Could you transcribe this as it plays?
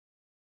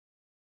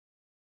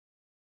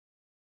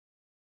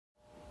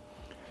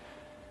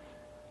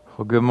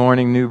Well, good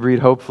morning, New Breed.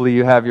 Hopefully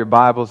you have your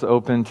Bibles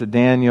open to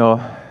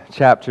Daniel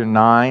chapter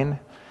 9,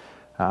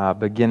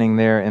 beginning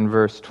there in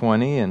verse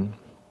 20. And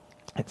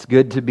it's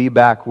good to be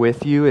back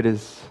with you. It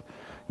is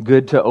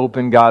good to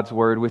open God's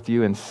Word with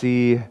you and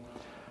see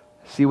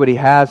what He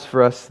has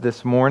for us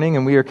this morning.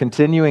 And we are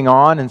continuing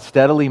on and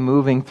steadily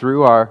moving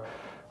through our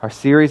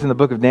series in the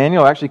book of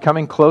Daniel, actually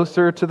coming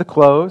closer to the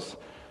close.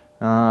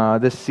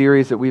 This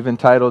series that we've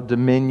entitled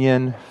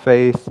Dominion,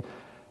 Faith,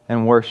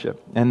 and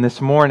Worship. And this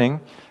morning,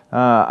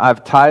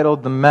 I've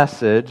titled the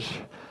message,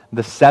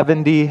 The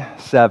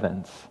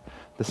 77s.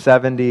 The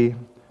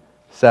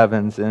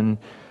 77s. And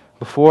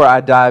before I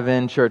dive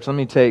in, church, let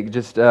me take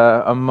just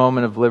a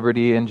moment of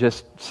liberty and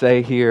just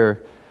say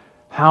here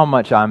how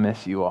much I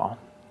miss you all.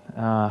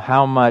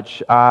 How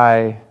much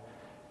I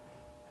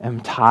am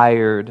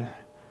tired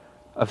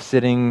of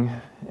sitting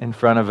in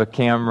front of a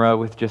camera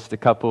with just a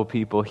couple of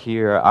people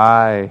here.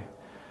 I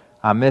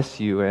miss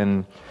you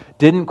and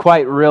didn't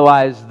quite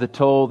realize the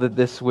toll that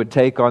this would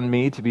take on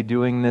me to be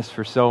doing this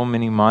for so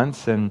many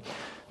months. And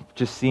it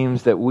just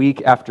seems that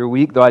week after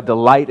week, though I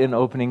delight in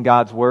opening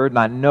God's Word, and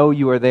I know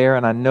you are there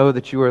and I know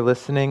that you are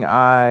listening,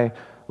 I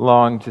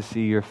long to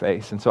see your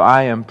face. And so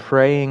I am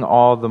praying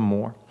all the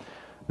more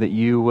that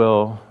you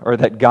will, or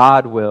that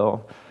God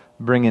will,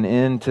 bring an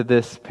end to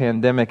this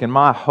pandemic. And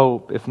my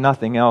hope, if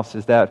nothing else,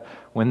 is that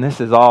when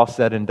this is all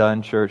said and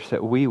done, church,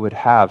 that we would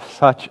have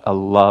such a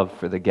love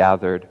for the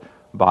gathered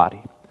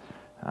body.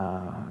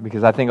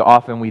 Because I think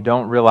often we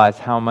don't realize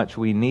how much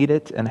we need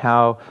it and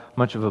how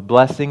much of a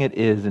blessing it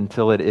is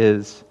until it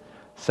is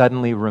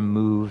suddenly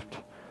removed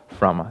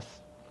from us.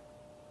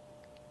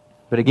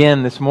 But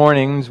again, this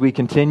morning, as we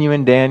continue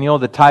in Daniel,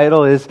 the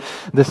title is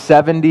The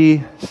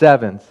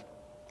 77s.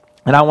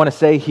 And I want to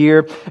say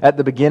here at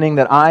the beginning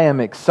that I am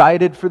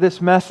excited for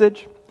this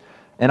message,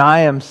 and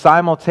I am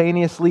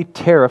simultaneously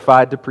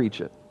terrified to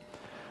preach it.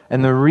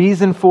 And the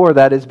reason for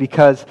that is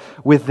because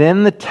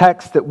within the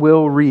text that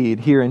we'll read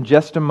here in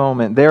just a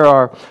moment, there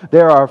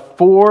are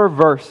 4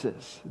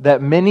 verses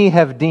that many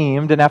have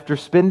deemed, and after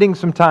spending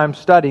some time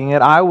studying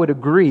it, I would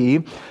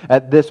agree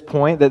at this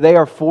point that they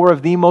are 4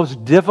 of the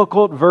most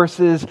difficult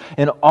verses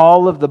in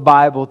all of the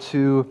Bible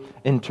to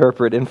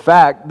interpret. In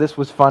fact, this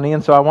was funny,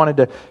 and so I wanted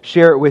to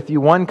share it with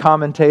you. One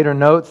commentator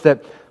notes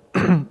that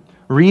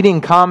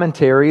reading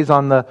commentaries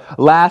on the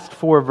last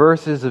 4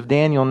 verses of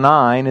Daniel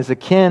 9 is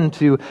akin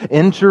to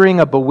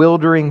entering a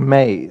bewildering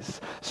maze.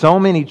 So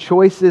many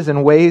choices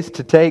and ways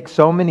to take,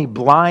 so many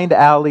blind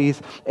alleys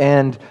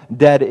and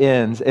dead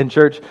ends. And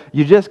church,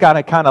 you just got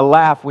to kind of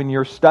laugh when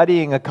you're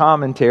studying a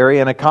commentary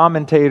and a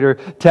commentator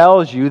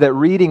tells you that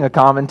reading a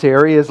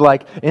commentary is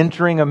like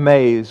entering a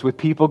maze with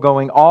people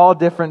going all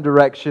different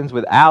directions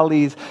with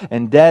alleys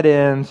and dead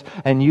ends,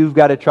 and you've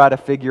got to try to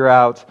figure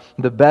out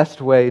the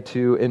best way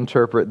to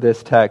interpret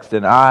this text,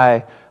 and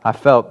I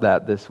felt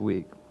that this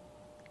week.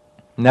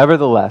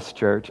 Nevertheless,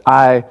 church,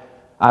 I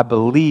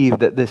believe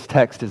that this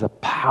text is a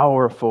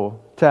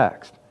powerful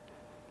text.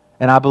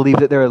 And I believe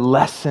that there are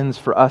lessons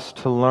for us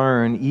to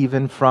learn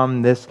even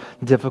from this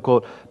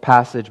difficult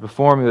passage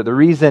before me. But the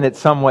reason it's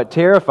somewhat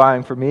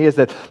terrifying for me is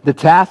that the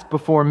task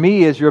before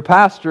me as your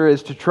pastor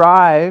is to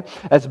try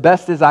as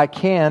best as I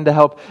can to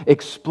help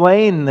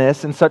explain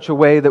this in such a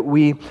way that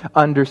we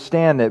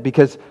understand it.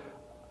 Because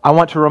I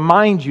want to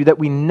remind you that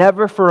we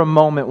never for a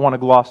moment want to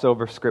gloss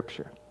over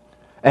Scripture.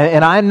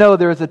 And I know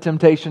there's a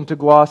temptation to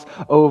gloss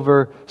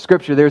over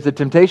Scripture. There's a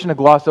temptation to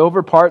gloss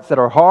over parts that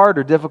are hard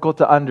or difficult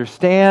to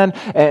understand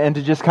and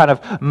to just kind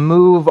of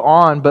move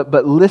on.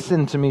 But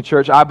listen to me,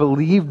 church. I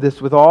believe this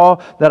with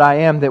all that I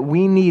am, that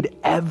we need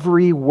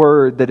every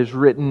word that is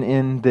written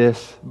in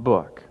this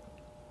book.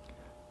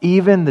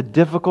 Even the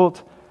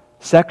difficult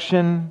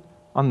section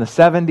on the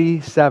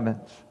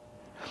 77s.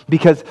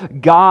 Because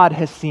God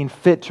has seen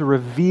fit to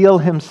reveal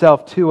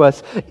Himself to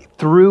us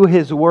through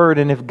His Word.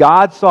 And if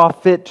God saw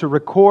fit to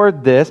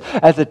record this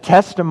as a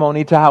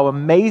testimony to how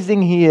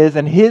amazing He is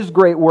and His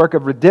great work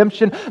of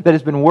redemption that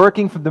has been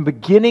working from the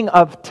beginning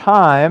of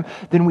time,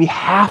 then we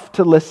have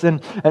to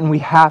listen and we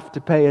have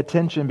to pay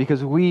attention,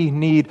 because we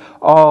need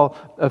all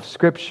of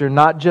Scripture,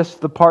 not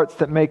just the parts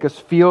that make us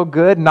feel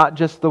good, not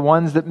just the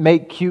ones that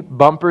make cute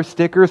bumper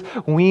stickers.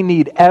 We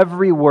need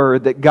every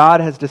word that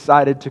God has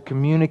decided to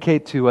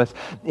communicate to us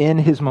in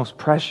His most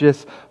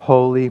precious,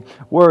 holy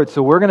Word.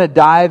 So we're going to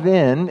dive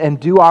in and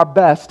do our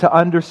best to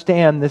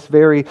understand this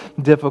very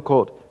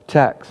difficult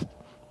text.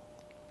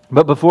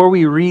 But before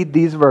we read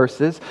these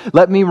verses,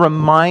 let me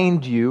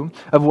remind you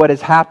of what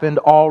has happened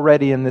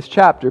already in this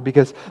chapter,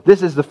 because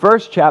this is the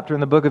first chapter in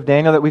the book of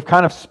Daniel that we've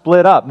kind of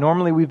split up.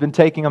 Normally we've been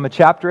taking them a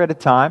chapter at a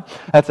time.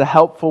 That's a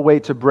helpful way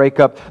to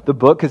break up the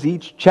book, because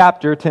each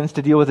chapter tends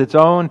to deal with its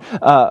own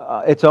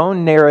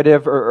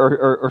narrative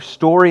or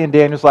story in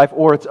Daniel's life,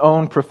 or its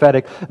own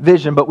prophetic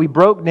vision. But we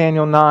broke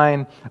Daniel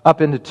 9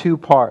 up into 2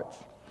 parts.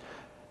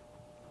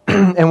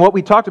 And what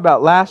we talked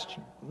about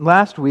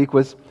last week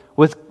was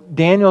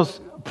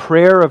Daniel's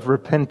prayer of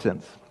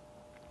repentance.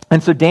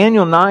 And so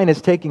Daniel 9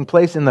 is taking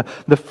place in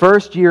the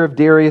first year of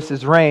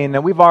Darius's reign. Now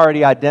we've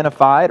already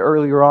identified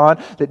earlier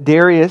on that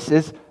Darius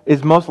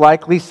is most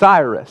likely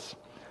Cyrus.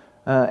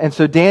 And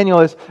so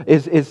Daniel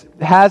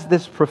has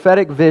this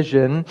prophetic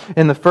vision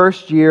in the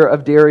first year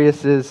of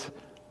Darius's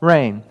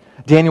reign.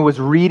 Daniel was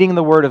reading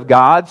the Word of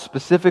God,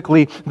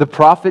 specifically the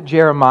prophet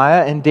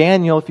Jeremiah. And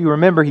Daniel, if you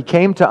remember, he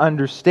came to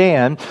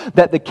understand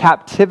that the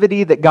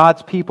captivity that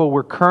God's people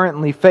were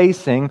currently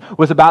facing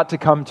was about to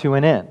come to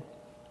an end.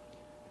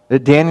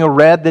 That Daniel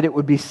read that it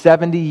would be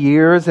 70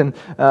 years and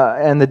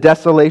the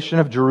desolation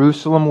of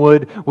Jerusalem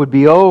would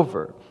be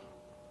over.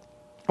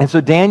 And so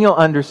Daniel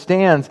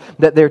understands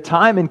that their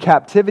time in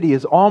captivity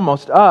is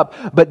almost up,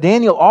 but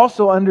Daniel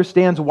also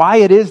understands why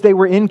it is they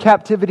were in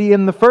captivity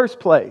in the first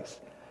place.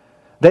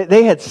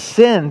 They had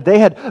sinned, they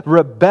had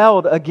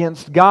rebelled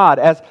against God.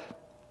 As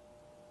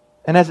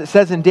it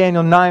says in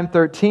Daniel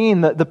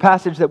 9:13, the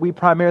passage that we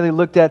primarily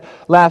looked at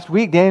last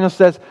week, Daniel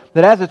says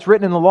that as it's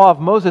written in the law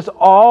of Moses,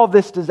 all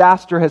this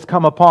disaster has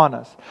come upon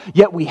us.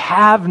 Yet we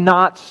have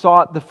not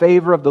sought the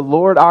favor of the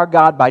Lord our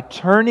God by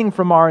turning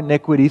from our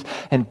iniquities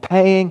and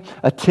paying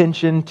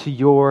attention to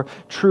your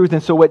truth.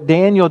 And so what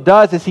Daniel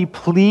does is he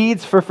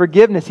pleads for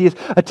forgiveness. He is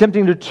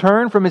attempting to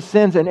turn from his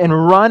sins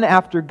and run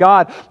after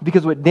God.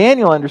 Because what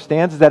Daniel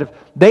understands is that if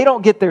they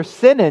don't get their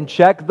sin in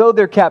check, though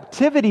their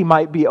captivity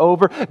might be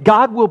over,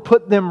 God will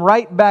put them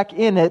right back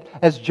in it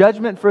as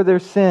judgment for their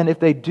sin if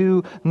they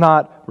do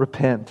not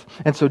repent.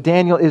 And so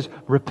Daniel is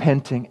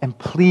repenting and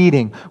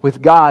pleading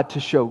with God to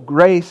show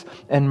grace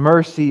and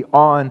mercy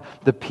on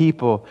the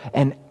people.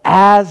 And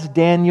as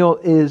Daniel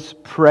is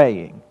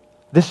praying,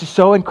 this is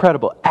so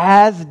incredible,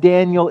 as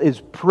Daniel is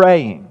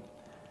praying,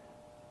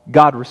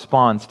 God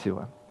responds to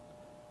him.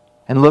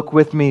 And look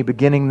with me,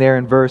 beginning there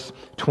in verse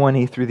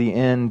 20 through the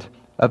end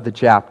of the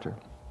chapter.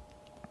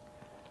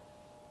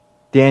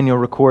 Daniel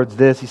records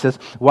this. He says,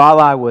 "While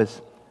I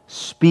was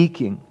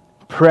speaking,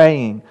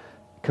 praying,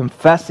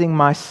 confessing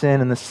my sin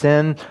and the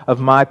sin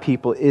of my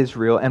people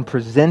Israel, and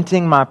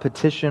presenting my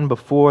petition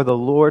before the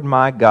Lord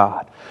my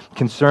God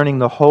concerning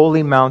the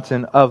holy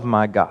mountain of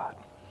my God,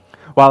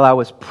 while I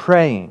was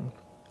praying,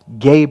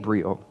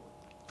 Gabriel,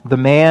 the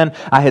man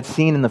I had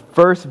seen in the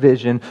first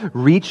vision,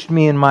 reached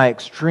me in my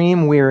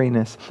extreme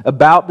weariness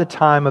about the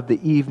time of the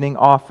evening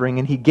offering,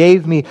 and he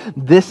gave me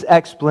this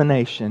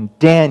explanation: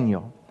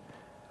 Daniel,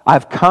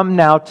 I've come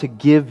now to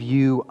give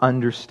you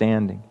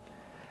understanding.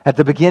 At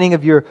the beginning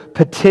of your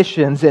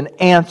petitions, an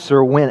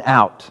answer went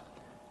out,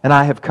 and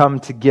I have come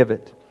to give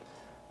it.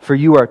 For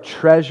you are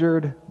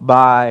treasured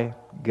by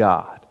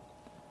God.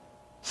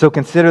 So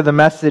consider the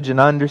message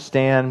and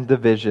understand the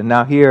vision."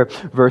 Now here,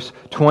 verse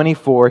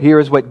 24, here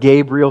is what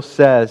Gabriel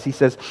says. He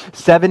says,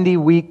 70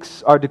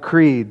 weeks are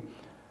decreed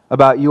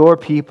about your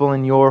people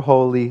and your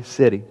holy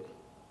city,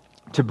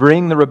 to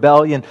bring the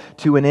rebellion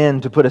to an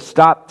end, to put a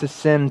stop to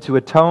sin, to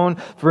atone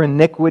for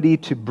iniquity,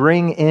 to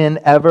bring in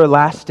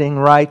everlasting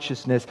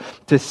righteousness,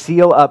 to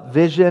seal up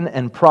vision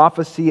and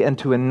prophecy, and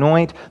to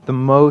anoint the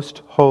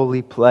most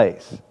holy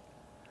place.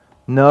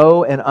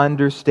 Know and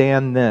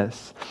understand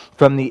this: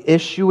 from the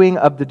issuing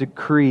of the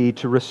decree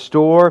to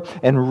restore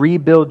and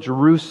rebuild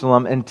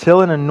Jerusalem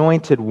until an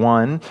anointed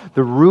one,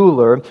 the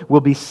ruler,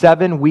 will be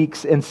 7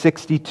 weeks and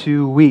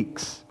 62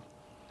 weeks.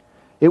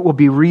 It will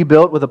be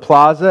rebuilt with a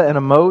plaza and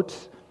a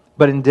moat,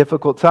 but in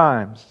difficult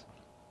times.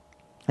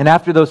 And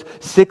after those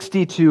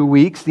 62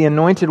 weeks, the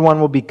anointed one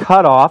will be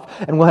cut off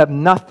and will have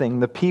nothing.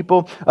 The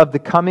people of the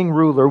coming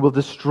ruler will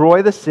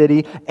destroy the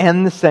city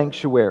and the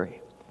sanctuary.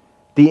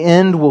 The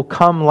end will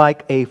come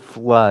like a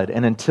flood,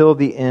 and until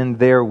the end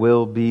there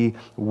will be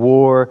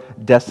war.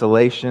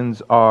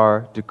 Desolations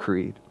are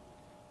decreed.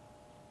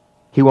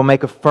 He will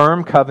make a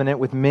firm covenant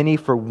with many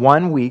for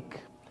 1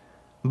 week,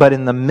 but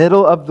in the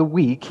middle of the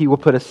week he will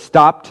put a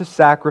stop to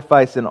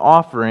sacrifice and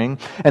offering,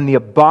 and the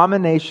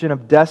abomination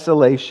of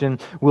desolation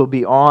will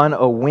be on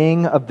a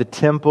wing of the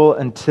temple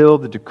until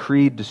the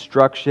decreed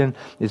destruction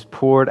is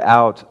poured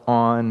out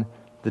on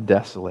the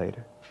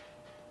desolator.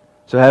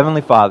 So,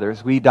 Heavenly Father,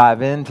 as we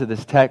dive into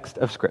this text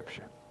of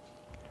Scripture,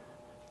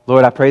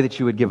 Lord, I pray that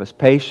you would give us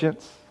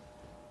patience,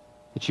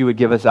 that you would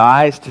give us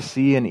eyes to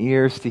see and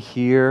ears to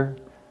hear,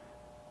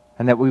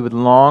 and that we would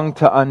long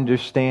to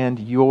understand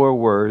your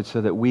word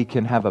so that we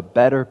can have a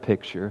better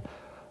picture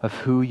of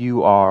who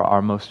you are,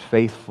 our most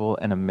faithful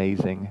and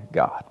amazing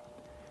God.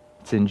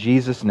 It's in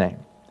Jesus' name.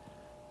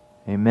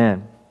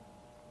 Amen.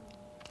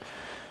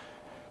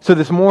 So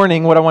this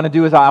morning, what I want to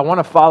do is I want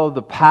to follow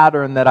the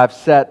pattern that I've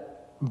set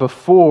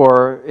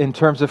before in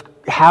terms of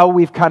how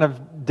we've kind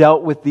of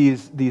dealt with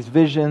these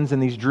visions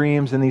and these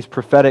dreams and these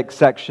prophetic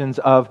sections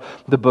of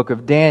the book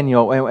of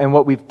Daniel. And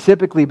what we've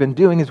typically been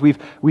doing is we've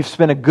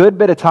spent a good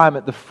bit of time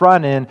at the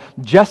front end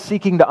just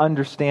seeking to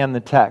understand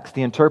the text,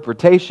 the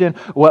interpretation,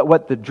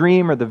 what the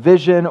dream or the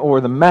vision or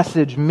the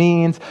message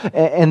means.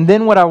 And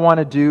then what I want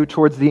to do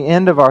towards the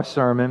end of our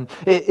sermon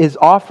is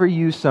offer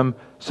you some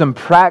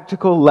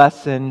practical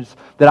lessons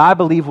that I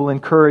believe will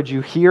encourage you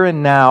here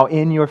and now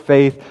in your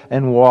faith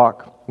and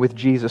walk with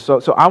Jesus.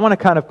 So I want to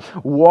kind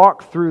of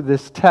walk through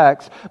this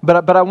text,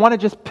 but I want to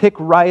just pick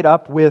right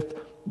up with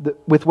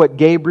what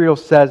Gabriel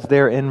says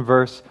there in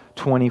verse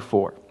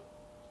 24.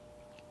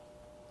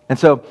 And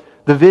so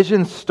the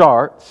vision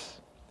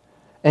starts,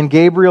 and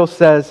Gabriel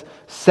says,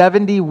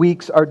 70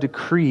 weeks are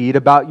decreed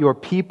about your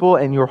people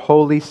and your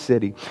holy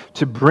city,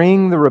 to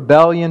bring the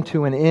rebellion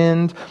to an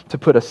end, to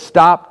put a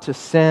stop to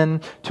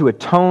sin, to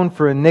atone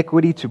for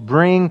iniquity, to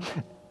bring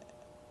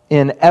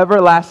in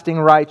everlasting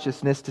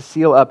righteousness, to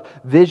seal up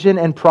vision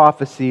and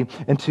prophecy,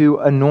 and to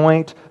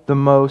anoint the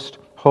most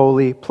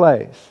holy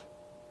place.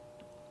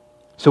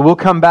 So we'll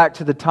come back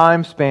to the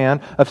time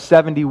span of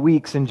 70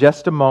 weeks in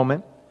just a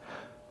moment,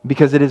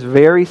 because it is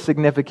very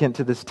significant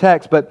to this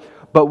text. But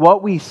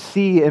what we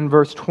see in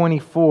verse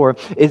 24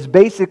 is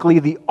basically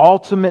the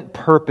ultimate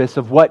purpose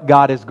of what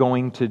God is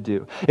going to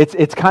do.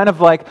 It's kind of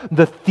like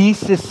the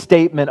thesis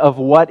statement of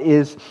what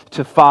is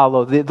to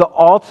follow, the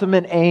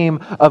ultimate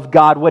aim of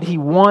God, what He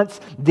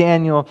wants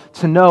Daniel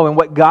to know. And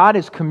what God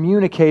is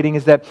communicating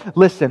is that,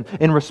 listen,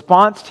 in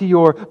response to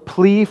your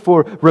plea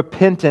for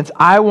repentance,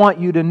 I want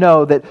you to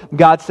know that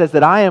God says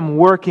that I am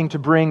working to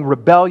bring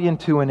rebellion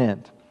to an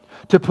end,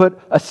 to put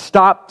a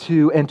stop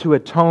to and to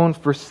atone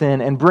for sin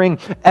and bring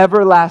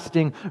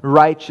everlasting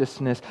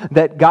righteousness.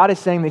 That God is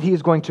saying that He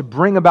is going to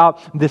bring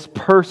about this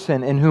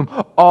person in whom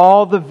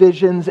all the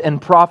visions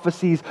and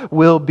prophecies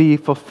will be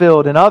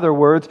fulfilled. In other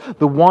words,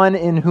 the one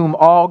in whom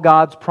all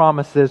God's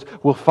promises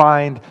will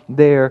find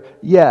their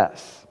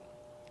yes.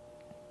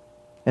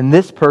 And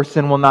this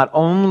person will not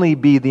only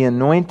be the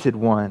anointed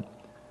one,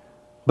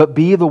 but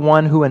be the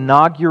one who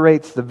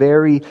inaugurates the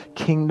very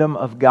kingdom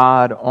of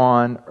God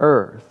on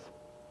earth.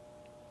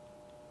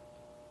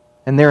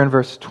 And there in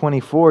verse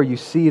 24, you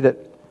see that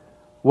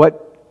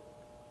what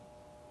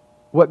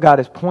God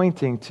is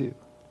pointing to,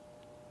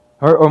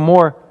 or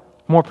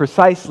more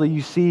precisely,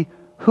 you see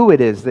who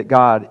it is that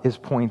God is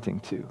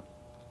pointing to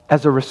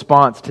as a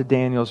response to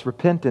Daniel's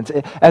repentance.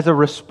 As a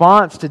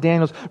response to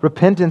Daniel's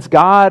repentance,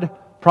 God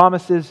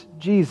promises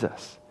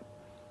Jesus,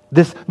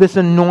 this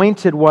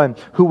anointed one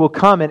who will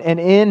come, and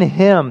in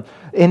him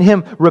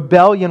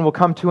rebellion will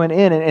come to an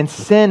end, and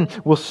sin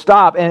will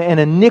stop, and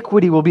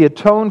iniquity will be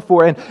atoned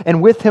for,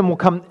 and with Him will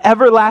come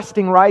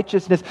everlasting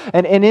righteousness,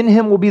 and in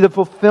Him will be the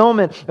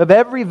fulfillment of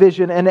every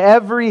vision and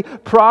every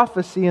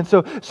prophecy. And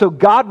so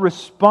God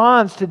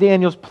responds to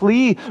Daniel's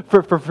plea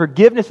for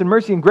forgiveness and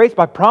mercy and grace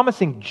by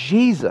promising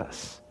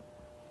Jesus,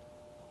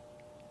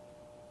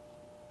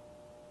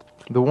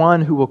 the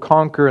one who will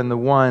conquer and the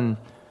one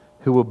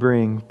who will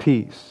bring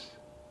peace.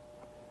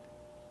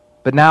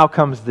 But now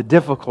comes the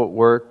difficult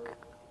work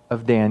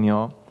of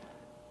Daniel,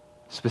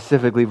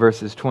 specifically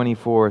verses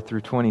 24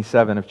 through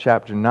 27 of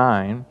chapter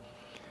 9,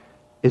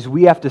 is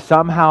we have to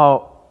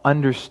somehow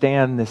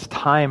understand this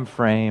time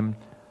frame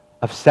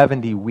of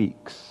 70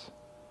 weeks.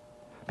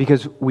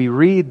 Because we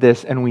read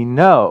this and we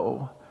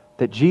know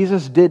that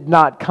Jesus did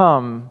not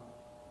come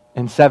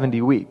in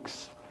 70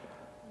 weeks.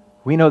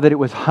 We know that it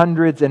was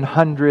hundreds and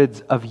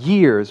hundreds of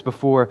years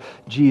before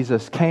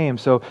Jesus came.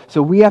 So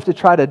we have to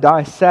try to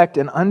dissect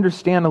and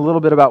understand a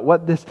little bit about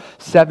what this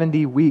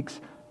 70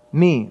 weeks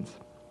means.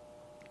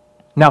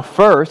 Now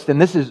first, and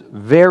this is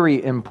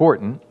very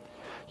important,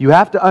 you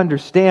have to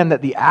understand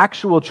that the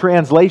actual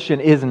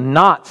translation is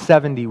not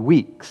 70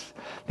 weeks.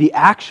 The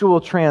actual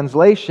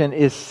translation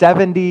is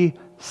 70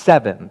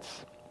 sevens.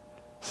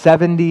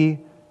 70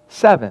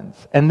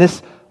 sevens. And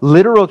this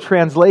literal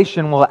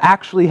translation will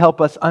actually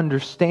help us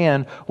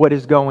understand what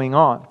is going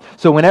on.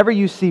 So whenever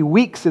you see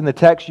weeks in the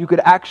text, you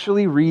could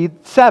actually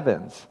read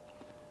sevens.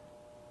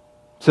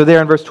 So there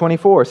in verse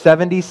 24,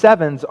 70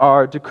 sevens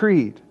are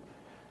decreed.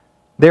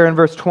 There in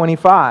verse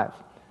 25,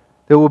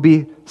 there will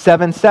be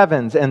 7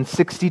 sevens and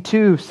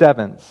 62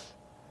 sevens.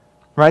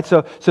 Right?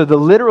 So the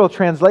literal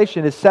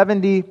translation is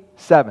 70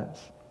 sevens.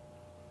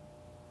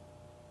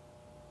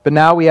 But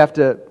now we have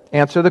to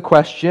answer the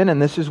question, and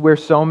this is where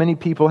so many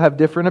people have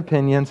different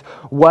opinions.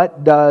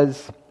 What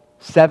does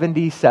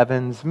 70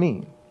 sevens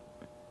mean?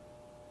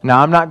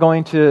 Now, I'm not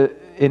going to,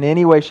 in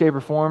any way, shape,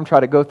 or form, try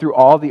to go through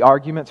all the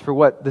arguments for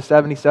what the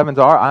 70 sevens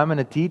are. I'm going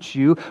to teach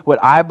you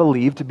what I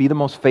believe to be the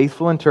most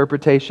faithful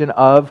interpretation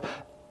of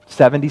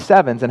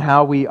 77s and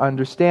how we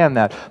understand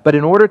that. But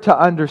in order to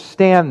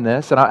understand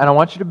this, and I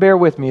want you to bear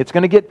with me, it's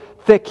going to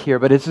get thick here,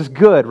 but this is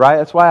good, right?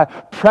 That's why I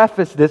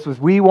preface this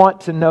with we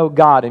want to know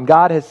God, and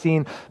God has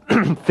seen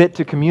fit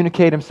to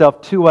communicate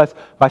Himself to us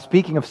by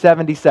speaking of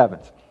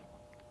 77s.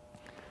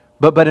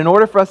 But in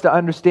order for us to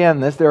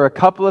understand this, there are a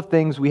couple of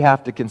things we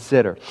have to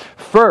consider.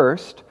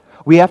 First,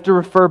 we have to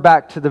refer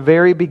back to the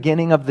very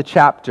beginning of the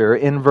chapter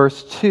in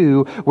verse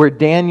 2, where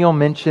Daniel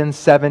mentions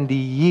 70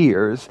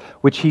 years,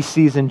 which he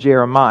sees in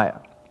Jeremiah.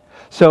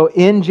 So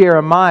in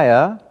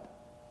Jeremiah,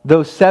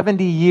 those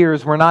 70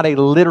 years were not a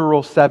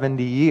literal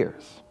 70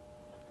 years.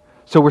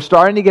 So we're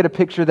starting to get a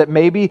picture that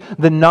maybe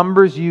the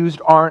numbers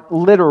used aren't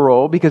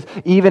literal, because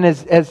even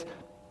as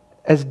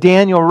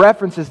Daniel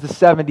references the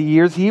 70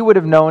 years, he would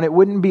have known it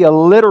wouldn't be a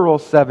literal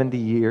 70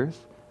 years.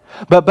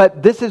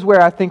 But this is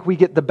where I think we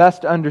get the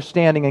best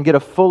understanding and get a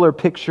fuller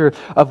picture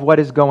of what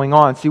is going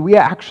on. See, we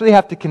actually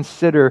have to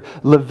consider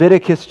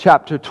Leviticus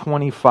chapter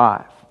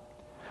 25,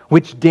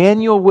 which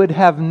Daniel would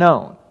have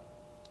known,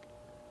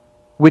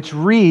 which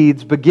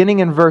reads, beginning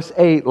in verse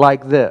 8,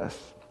 like this: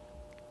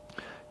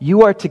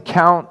 "You are to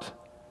count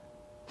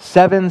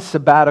 7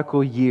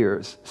 sabbatical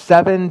years,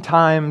 7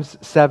 times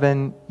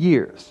 7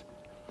 years,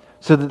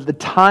 so that the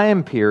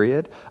time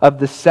period of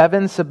the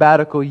 7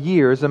 sabbatical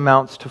years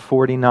amounts to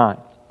 49.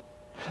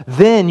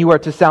 Then you are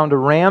to sound a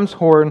ram's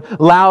horn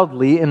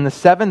loudly in the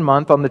 7th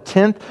month. On the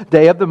 10th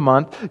day of the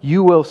month,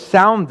 you will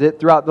sound it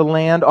throughout the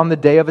land on the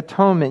Day of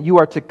Atonement. You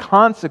are to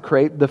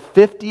consecrate the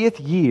 50th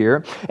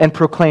year and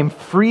proclaim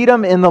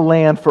freedom in the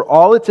land for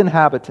all its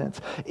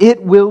inhabitants.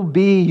 It will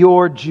be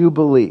your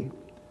jubilee,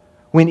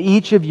 when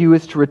each of you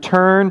is to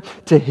return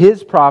to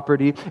his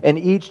property and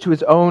each to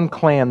his own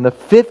clan. The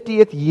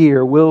 50th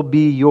year will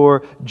be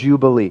your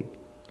jubilee.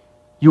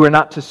 You are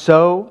not to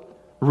sow,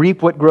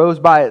 reap what grows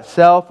by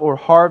itself, or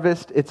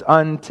harvest its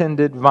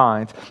untended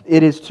vines.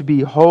 It is to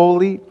be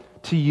holy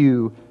to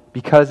you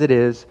because it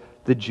is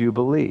the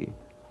jubilee."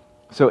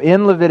 So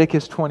in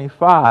Leviticus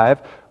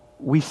 25,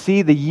 we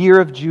see the year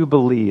of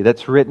jubilee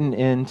that's written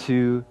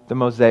into the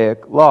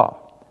Mosaic law.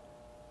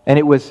 And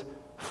it was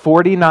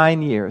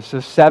 49 years. So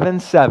 7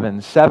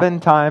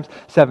 times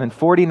 7,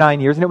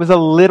 49 years. And it was a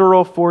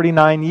literal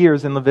 49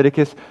 years in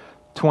Leviticus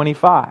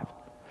 25.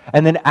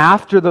 And then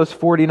after those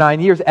 49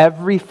 years,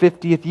 every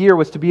 50th year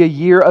was to be a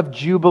year of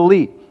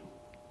jubilee.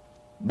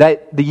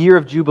 That the year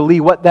of jubilee,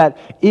 what that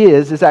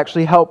is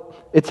actually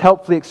it's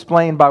helpfully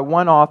explained by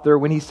one author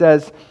when he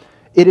says,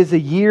 it is a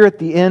year at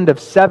the end of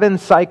 7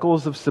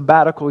 cycles of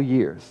sabbatical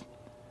years.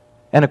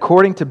 And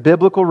according to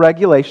biblical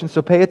regulations,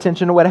 so pay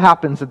attention to what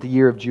happens at the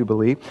year of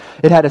Jubilee,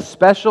 it had a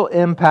special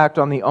impact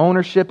on the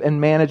ownership and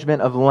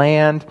management of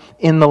land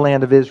in the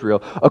land of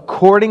Israel.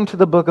 According to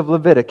the book of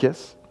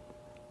Leviticus,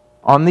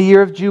 on the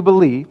year of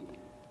Jubilee,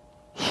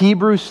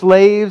 Hebrew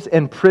slaves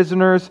and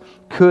prisoners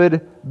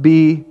could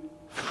be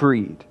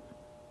freed.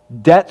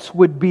 Debts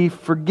would be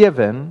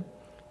forgiven,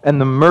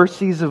 and the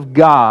mercies of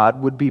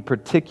God would be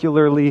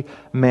particularly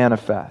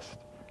manifest.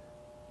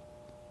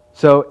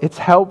 So it's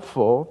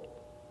helpful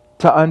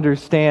to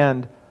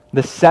understand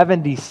the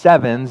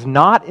 77s,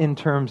 not in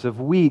terms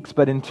of weeks,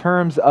 but in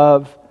terms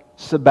of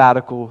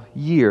sabbatical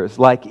years,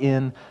 like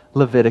in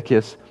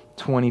Leviticus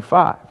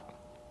 25.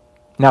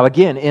 Now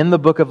again, in the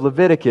book of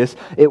Leviticus,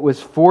 it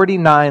was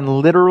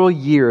 49 literal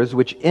years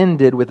which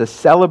ended with a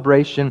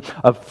celebration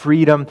of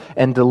freedom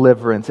and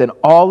deliverance. And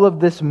all of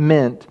this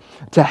meant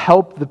to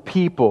help the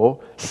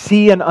people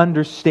see and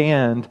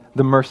understand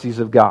the mercies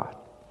of God.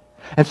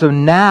 And so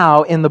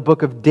now in the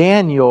book of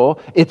Daniel,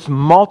 it's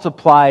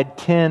multiplied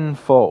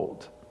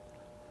tenfold.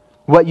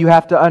 What you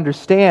have to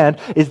understand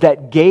is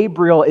that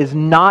Gabriel is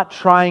not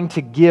trying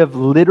to give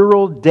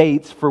literal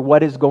dates for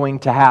what is going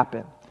to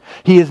happen.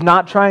 He is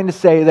not trying to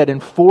say that in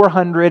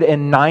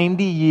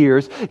 490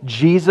 years,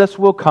 Jesus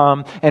will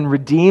come and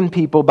redeem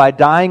people by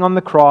dying on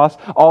the cross,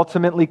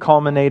 ultimately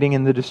culminating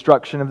in the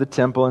destruction of the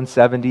temple in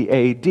 70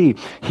 AD.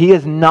 He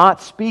is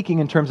not speaking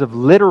in terms of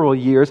literal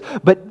years,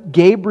 but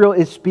Gabriel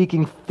is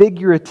speaking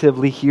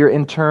figuratively here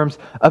in terms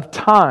of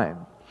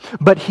time.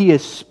 But he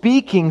is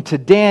speaking to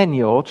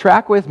Daniel,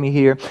 track with me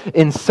here,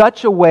 in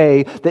such a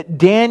way that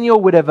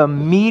Daniel would have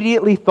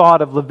immediately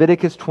thought of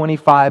Leviticus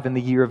 25 in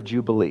the year of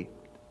Jubilee.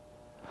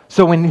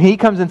 So when he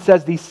comes and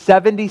says these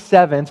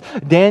 77s,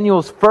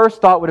 Daniel's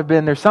first thought would have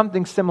been there's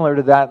something similar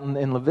to that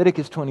in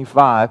Leviticus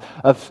 25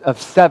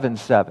 of 7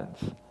 sevens.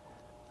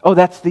 Oh,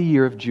 that's the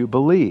year of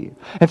Jubilee.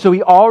 And so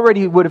he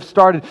already would have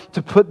started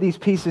to put these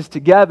pieces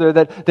together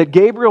that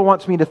Gabriel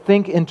wants me to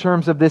think in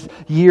terms of this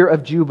year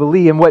of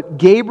Jubilee. And what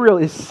Gabriel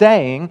is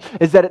saying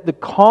is that at the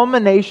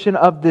culmination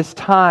of this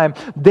time,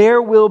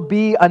 there will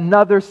be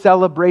another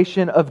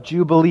celebration of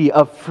Jubilee,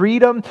 of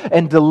freedom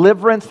and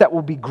deliverance that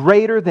will be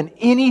greater than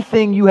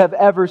anything you have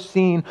ever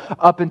seen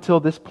up until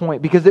this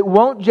point. Because it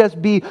won't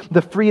just be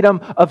the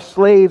freedom of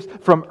slaves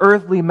from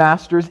earthly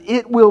masters.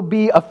 It will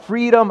be a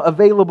freedom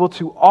available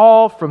to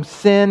all from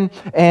sin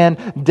and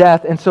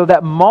death. And so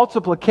that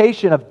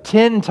multiplication of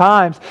 10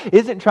 times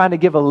isn't trying to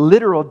give a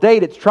literal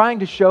date. It's trying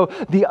to show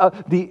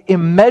the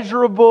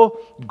immeasurable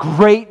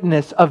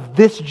greatness of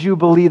this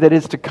Jubilee that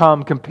is to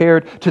come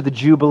compared to the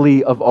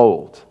Jubilee of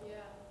old.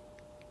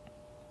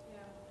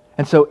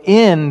 And so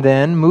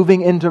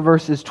moving into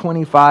verses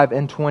 25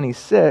 and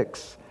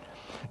 26,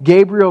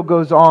 Gabriel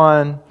goes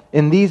on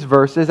in these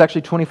verses,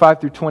 actually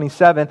 25 through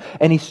 27,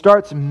 and he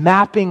starts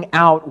mapping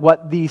out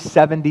what these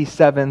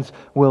 77s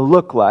will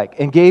look like.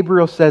 And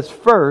Gabriel says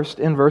first,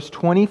 in verse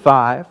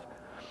 25,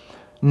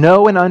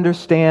 "Know and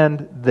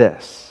understand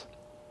this.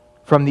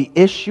 From the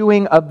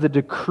issuing of the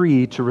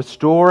decree to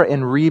restore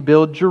and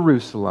rebuild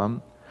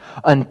Jerusalem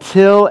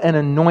until an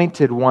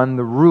anointed one,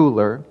 the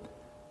ruler,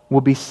 will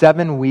be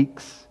 7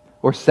 weeks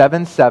or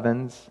 7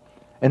 sevens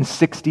and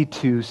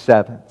 62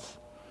 sevens.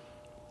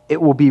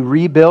 It will be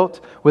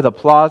rebuilt with a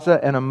plaza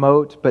and a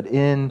moat, but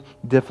in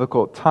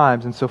difficult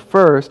times." And so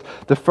first,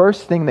 the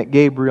first thing that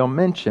Gabriel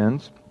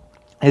mentions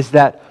is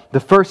that the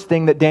first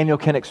thing that Daniel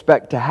can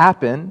expect to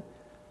happen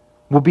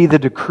will be the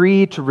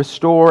decree to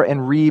restore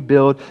and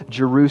rebuild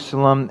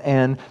Jerusalem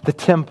and the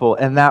temple,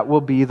 and that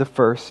will be the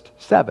first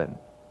 7.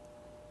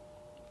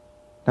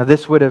 Now,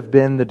 this would have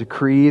been the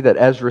decree that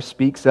Ezra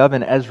speaks of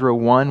in Ezra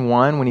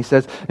 1:1 when he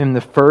says, in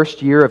the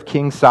first year of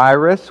King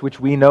Cyrus, which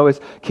we know as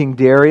King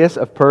Darius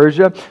of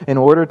Persia, in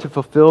order to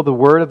fulfill the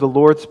word of the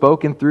Lord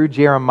spoken through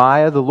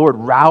Jeremiah, the Lord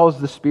roused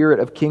the spirit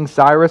of King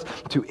Cyrus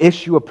to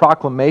issue a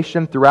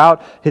proclamation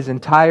throughout his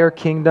entire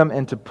kingdom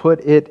and to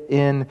put it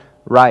in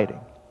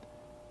writing.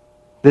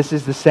 This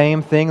is the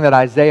same thing that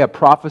Isaiah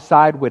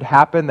prophesied would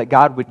happen, that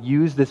God would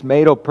use this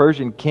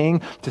Medo-Persian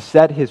king to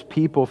set his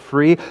people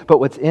free. But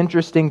what's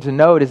interesting to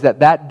note is that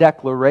that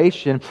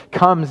declaration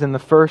comes in the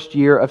first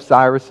year of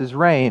Cyrus's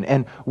reign.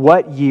 And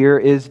what year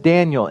is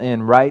Daniel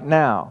in right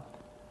now?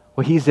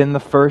 Well, he's in the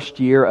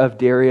first year of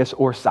Darius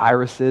or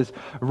Cyrus's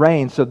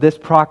reign. So this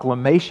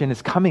proclamation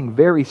is coming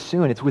very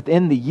soon. It's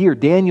within the year.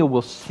 Daniel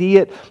will see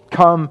it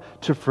come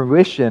to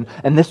fruition.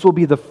 And this will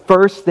be the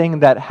first thing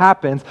that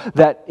happens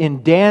that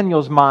in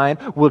Daniel's mind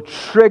will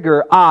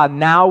trigger,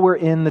 now we're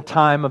in the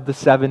time of the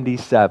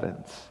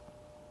 77s.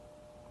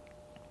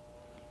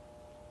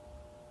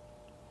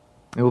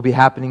 It will be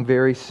happening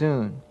very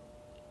soon.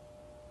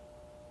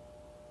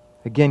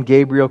 Again,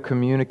 Gabriel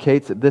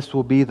communicates that this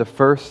will be the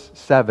first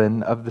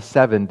 7 of the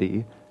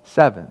 77s.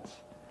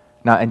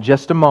 Now, in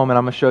just a moment,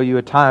 I'm going to show you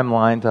a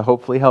timeline to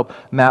hopefully help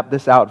map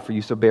this out for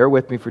you, so bear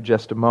with me for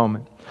just a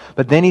moment.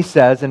 But then he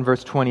says in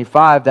verse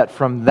 25 that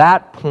from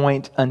that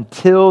point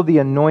until the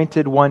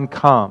Anointed One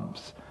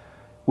comes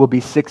will be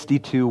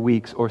 62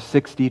 weeks or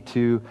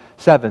 62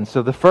 sevens.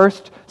 So the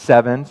first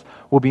 7s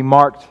will be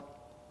marked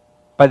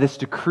by this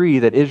decree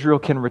that Israel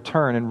can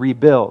return and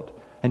rebuild,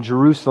 and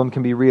Jerusalem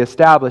can be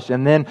reestablished.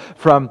 And then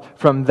from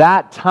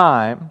that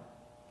time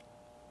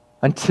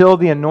until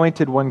the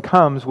Anointed One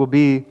comes will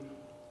be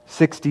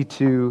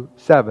 62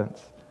 sevens.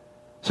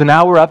 So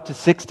now we're up to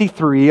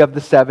 63 of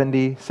the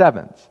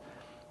 77s.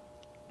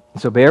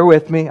 So bear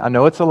with me. I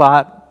know it's a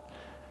lot.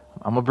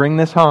 I'm going to bring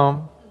this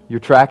home. You're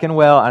tracking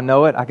well. I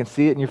know it. I can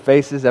see it in your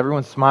faces.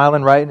 Everyone's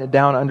smiling, writing it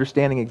down,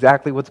 understanding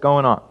exactly what's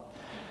going on.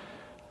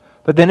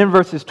 But then in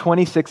verses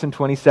 26 and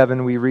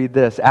 27, we read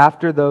this.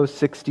 After those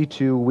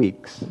 62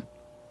 weeks,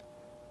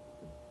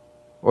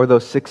 or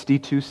those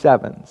 62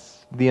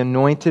 sevens, the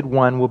Anointed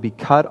One will be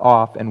cut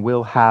off and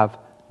will have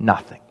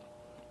nothing.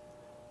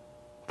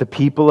 The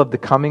people of the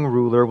coming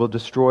ruler will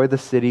destroy the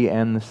city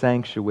and the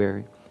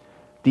sanctuary.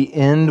 The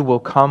end will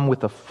come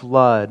with a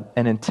flood,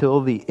 and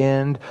until the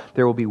end,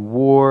 there will be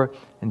war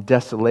and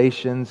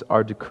desolations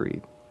are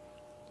decreed.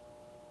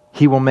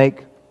 He will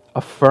make a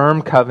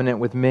firm covenant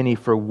with many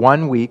for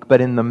 1 week, but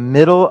in the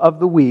middle of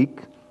the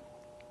week,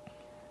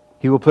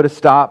 he will put a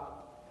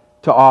stop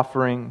to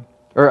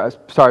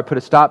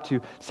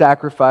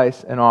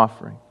sacrifice and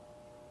offering.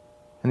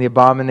 And the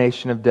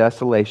abomination of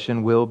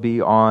desolation will be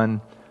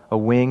on a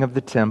wing of the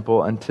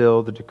temple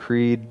until the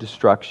decreed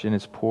destruction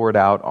is poured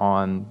out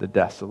on the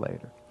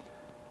desolator.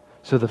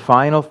 So the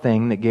final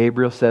thing that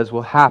Gabriel says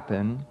will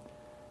happen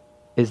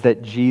is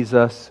that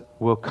Jesus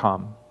will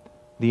come,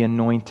 the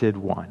Anointed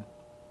One.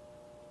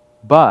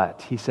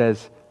 But, he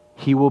says,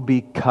 he will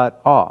be cut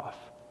off.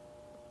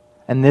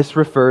 And this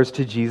refers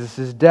to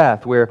Jesus'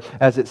 death, where,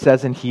 as it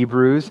says in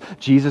Hebrews,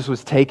 Jesus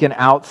was taken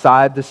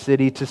outside the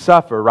city to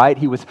suffer, right?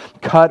 He was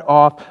cut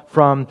off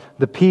from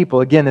the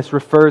people. Again, this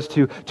refers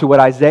to what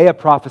Isaiah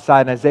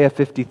prophesied in Isaiah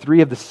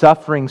 53 of the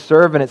suffering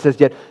servant. It says,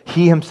 yet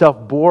he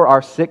himself bore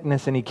our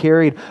sickness and he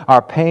carried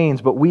our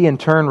pains, but we in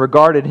turn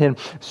regarded him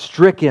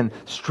stricken,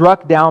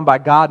 struck down by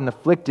God and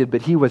afflicted,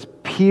 but he was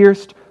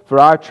pierced for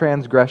our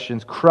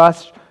transgressions,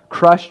 crushed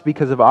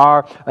because of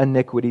our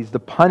iniquities. The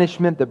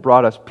punishment that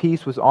brought us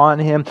peace was on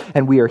him,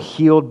 and we are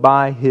healed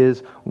by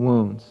his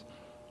wounds.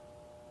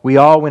 We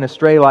all went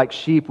astray like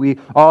sheep. We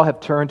all have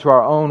turned to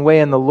our own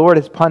way, and the Lord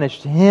has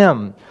punished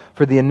him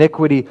for the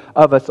iniquity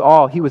of us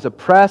all. He was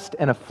oppressed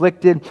and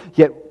afflicted,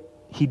 yet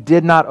he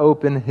did not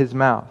open his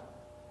mouth.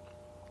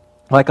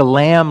 Like a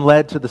lamb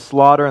led to the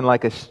slaughter, and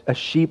like a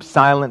sheep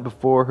silent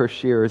before her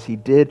shearers, he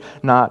did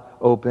not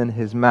open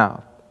his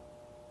mouth.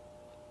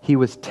 He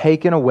was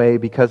taken away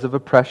because of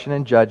oppression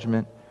and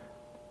judgment,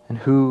 and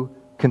who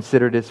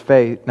considered his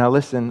fate? Now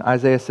listen,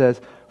 Isaiah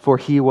says, for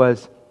he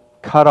was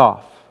cut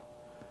off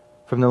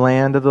from the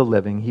land of the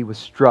living. He was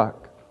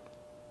struck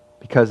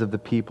because of the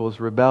people's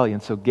rebellion.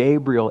 So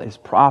Gabriel is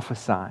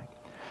prophesying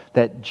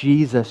that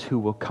Jesus, who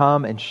will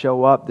come and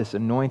show up, this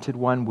Anointed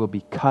One, will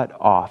be cut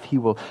off. He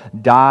will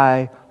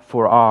die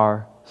for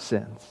our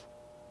sins.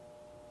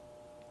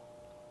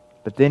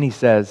 But then he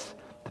says,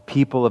 the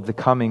people of the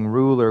coming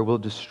ruler will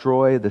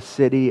destroy the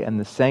city and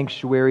the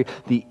sanctuary.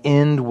 The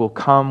end will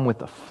come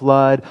with a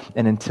flood,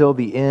 and until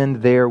the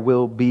end there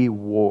will be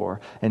war,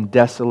 and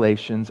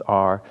desolations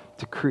are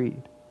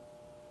decreed.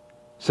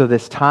 So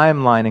this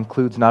timeline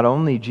includes not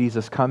only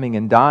Jesus coming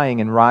and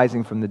dying and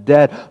rising from the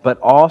dead, but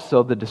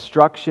also the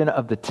destruction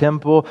of the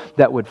temple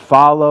that would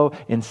follow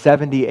in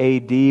 70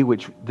 AD,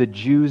 which the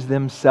Jews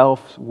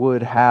themselves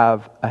would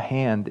have a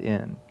hand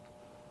in.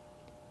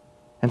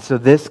 And so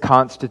this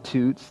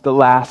constitutes the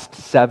last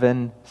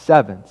 7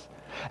 sevens.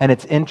 And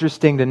it's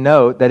interesting to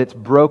note that it's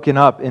broken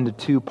up into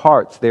 2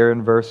 parts there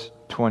in verse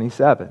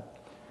 27. It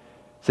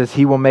says,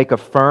 He will make a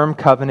firm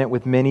covenant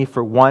with many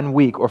for 1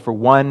 week, or for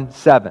 1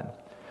 7.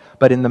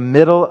 But in the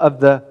middle of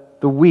the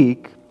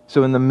week,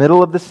 so in the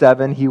middle of the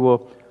 7, He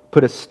will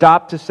put a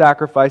stop to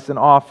sacrifice and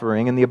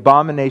offering, and the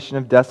abomination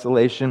of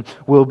desolation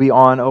will be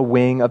on a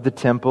wing of the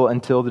temple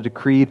until the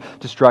decreed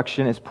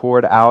destruction is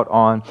poured out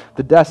on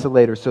the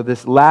desolator. So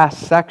this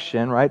last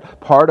section, right,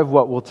 part of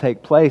what will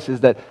take place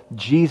is that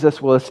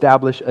Jesus will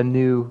establish a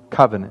new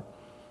covenant.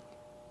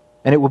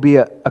 And it will be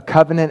a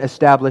covenant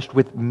established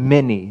with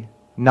many,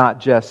 not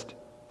just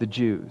the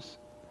Jews.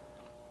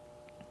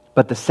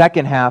 But the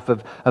second half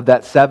of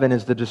that 7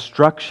 is the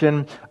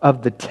destruction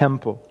of the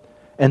temple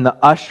and the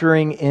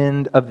ushering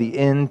in of the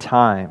end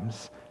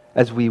times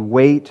as we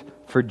wait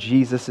for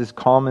Jesus'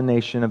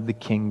 culmination of the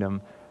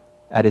kingdom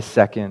at His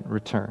second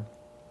return.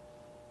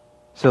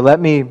 So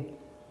let me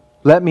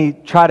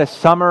try to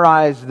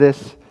summarize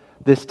this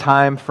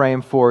time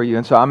frame for you.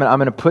 And so I'm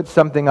going to put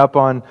something up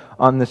on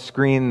the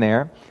screen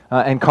there.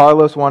 And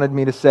Carlos wanted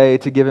me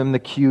to give him the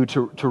cue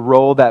to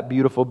roll that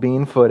beautiful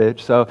bean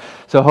footage. So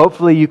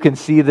hopefully you can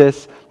see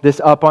this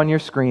up on your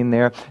screen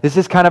there. This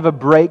is kind of a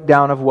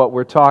breakdown of what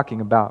we're talking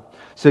about.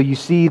 So you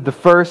see the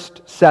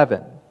first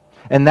 7,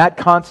 and that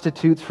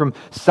constitutes from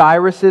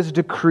Cyrus's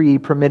decree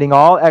permitting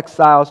all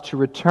exiles to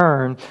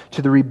return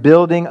to the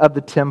rebuilding of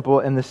the temple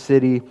in the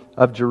city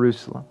of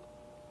Jerusalem.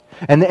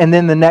 And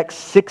then the next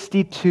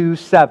 62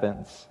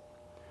 sevens.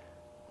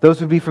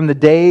 Those would be from the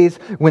days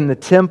when the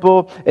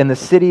temple and the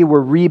city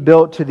were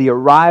rebuilt to the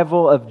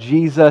arrival of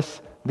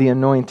Jesus, the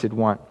Anointed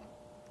One.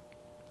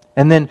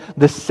 And then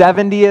the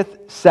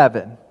 70th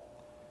 7.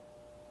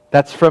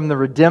 That's from the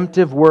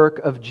redemptive work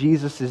of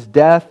Jesus'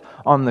 death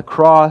on the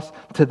cross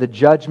to the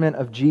judgment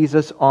of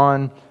Jesus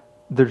on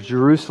the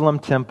Jerusalem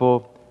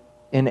temple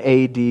in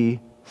AD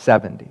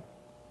 70.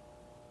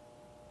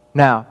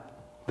 Now,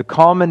 the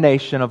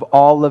culmination of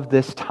all of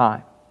this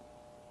time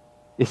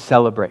is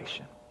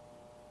celebration.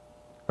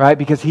 Right?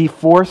 Because he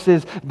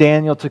forces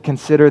Daniel to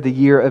consider the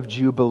year of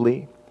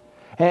Jubilee.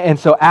 And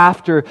so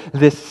after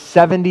this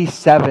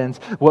 77s,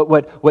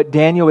 what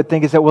Daniel would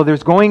think is that, well,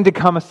 there's going to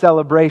come a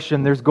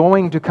celebration. There's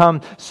going to come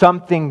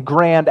something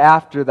grand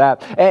after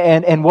that.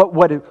 And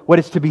what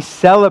is to be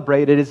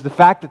celebrated is the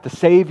fact that the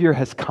Savior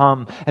has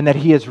come and that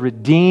He has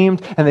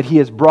redeemed and that He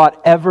has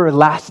brought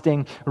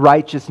everlasting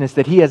righteousness,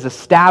 that He has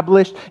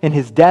established in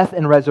His death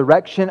and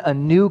resurrection a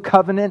new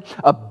covenant,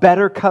 a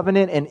better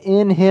covenant. And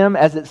in Him,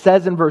 as it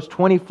says in verse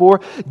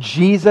 24,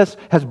 Jesus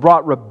has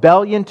brought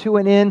rebellion to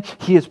an end.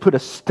 He has put a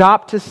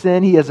stop to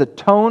sin. He has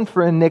atoned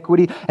for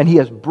iniquity, and He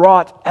has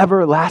brought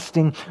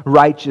everlasting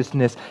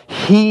righteousness.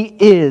 He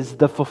is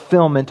the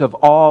fulfillment of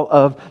all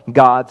of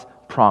God's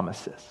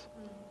promises.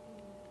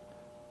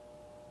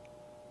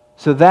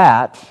 So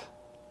that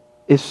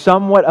is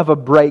somewhat of a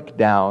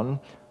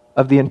breakdown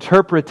of the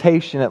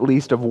interpretation, at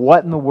least, of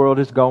what in the world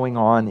is going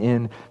on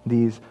in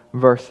these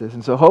verses.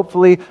 And so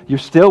hopefully you're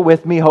still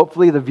with me.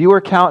 Hopefully the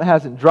viewer count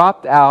hasn't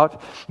dropped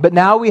out. But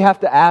now we have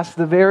to ask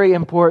the very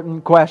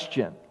important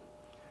question.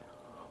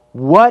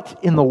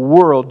 What in the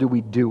world do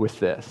we do with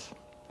this?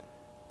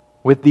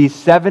 With these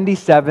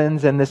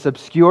 77s and this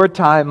obscure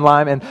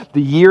timeline and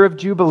the year of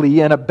Jubilee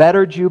and a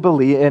better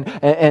Jubilee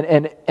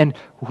and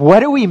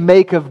what do we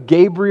make of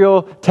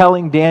Gabriel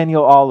telling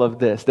Daniel all of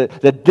this?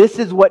 That this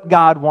is what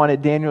God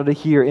wanted Daniel to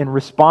hear in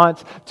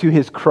response to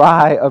his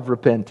cry of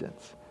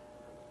repentance.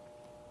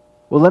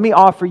 Well, let me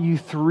offer you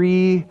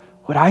 3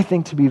 what I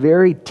think to be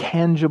very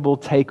tangible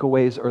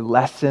takeaways or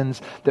lessons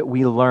that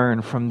we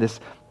learn from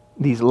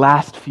these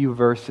last few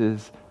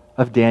verses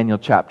of Daniel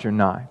chapter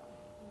 9.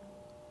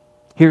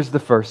 Here's the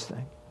first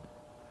thing.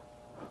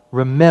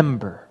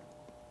 Remember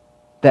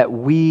that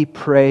we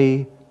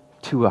pray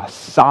to a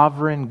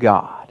sovereign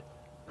God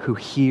who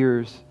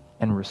hears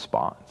and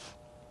responds.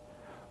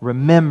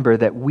 Remember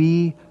that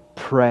we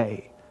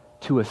pray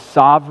to a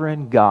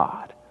sovereign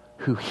God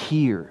who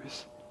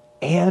hears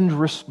and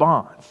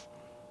responds.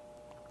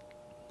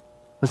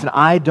 Listen,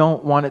 I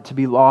don't want it to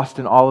be lost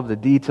in all of the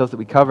details that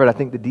we covered. I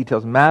think the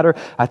details matter.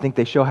 I think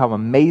they show how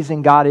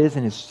amazing God is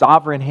in His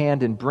sovereign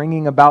hand in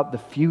bringing about the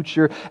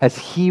future as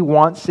He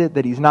wants it,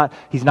 that He's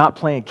not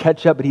playing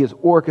catch up, but He is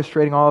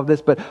orchestrating all of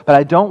this. But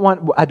I don't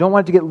want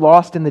it to get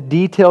lost in the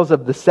details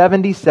of the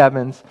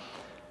 77s,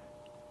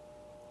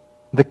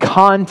 the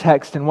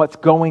context and what's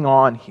going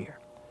on here.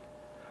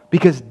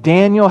 Because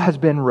Daniel has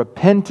been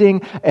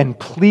repenting and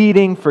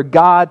pleading for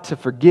God to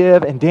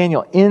forgive. And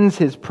Daniel ends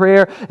his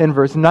prayer in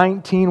verse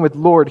 19 with,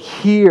 Lord,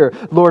 hear,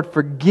 Lord,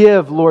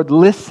 forgive, Lord,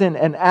 listen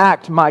and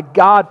act. My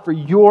God, for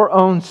your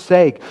own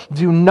sake,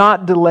 do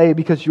not delay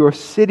because your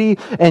city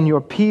and your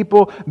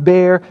people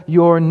bear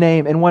your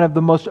name. And one of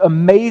the most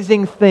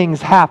amazing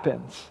things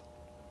happens.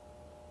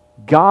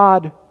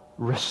 God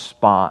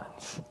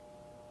responds.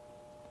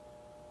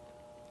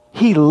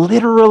 He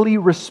literally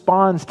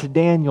responds to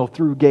Daniel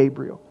through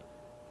Gabriel.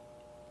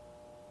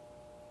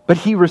 But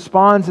He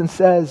responds and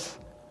says,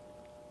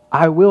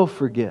 I will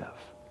forgive.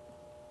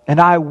 and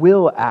I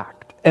will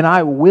act, and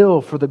I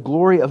will, for the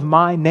glory of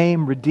my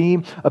name,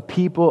 redeem a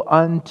people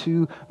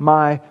unto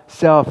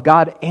myself.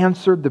 God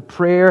answered the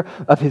prayer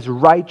of his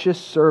righteous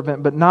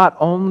servant, but not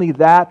only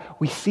that,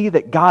 we see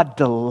that God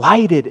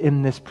delighted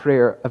in this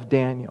prayer of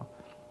Daniel.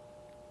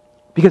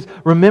 Because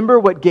remember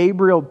what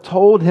Gabriel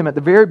told him at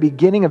the very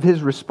beginning of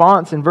his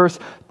response in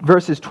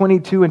verses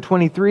 22 and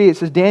 23. It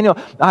says, Daniel,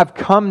 I've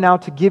come now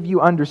to give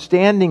you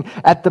understanding.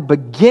 At the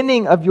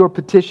beginning of your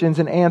petitions,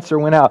 an answer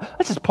went out.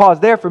 Let's just pause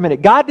there for a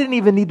minute. God didn't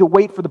even need to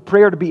wait for the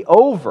prayer to be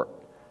over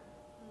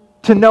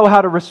to know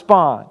how to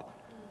respond.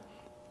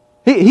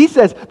 He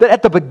says that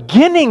at the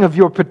beginning of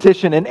your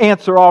petition, an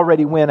answer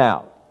already went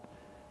out.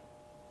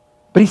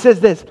 But he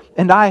says this,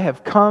 and I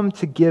have come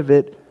to give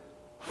it,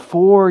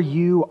 for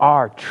you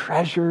are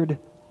treasured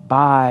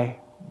by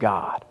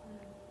God.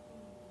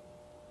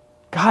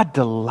 God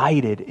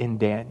delighted in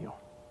Daniel.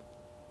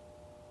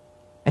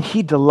 And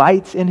he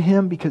delights in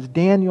him because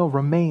Daniel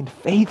remained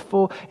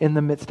faithful in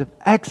the midst of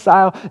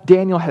exile.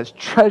 Daniel has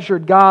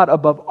treasured God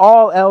above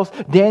all else.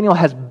 Daniel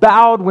has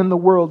bowed when the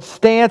world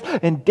stands.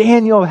 And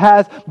Daniel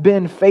has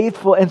been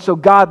faithful. And so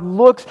God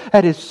looks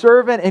at his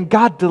servant and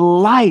God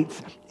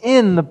delights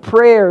in the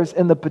prayers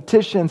and the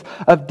petitions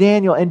of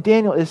Daniel. And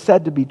Daniel is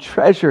said to be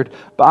treasured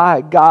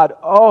by God.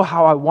 Oh,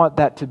 how I want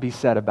that to be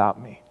said about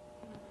me.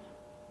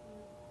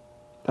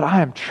 That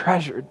I am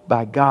treasured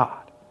by God.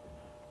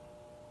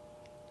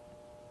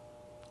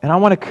 And I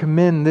want to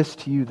commend this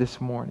to you this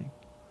morning.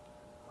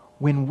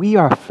 When we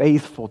are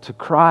faithful to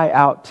cry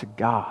out to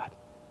God,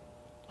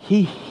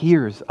 he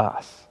hears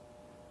us.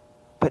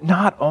 But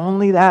not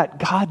only that,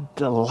 God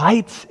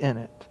delights in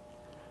it.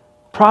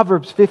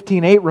 Proverbs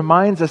 15:8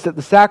 reminds us that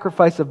the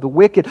sacrifice of the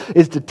wicked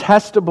is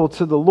detestable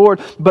to the Lord,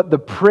 but the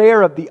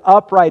prayer of the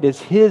upright is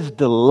his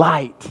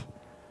delight.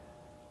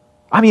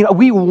 I mean,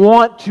 we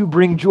want to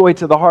bring joy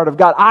to the heart of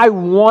God. I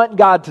want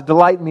God to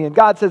delight in me. And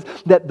God says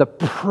that the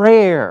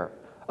prayer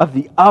of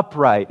the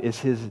upright is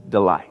his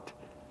delight.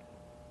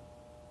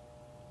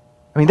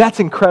 I mean, that's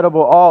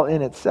incredible all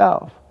in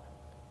itself.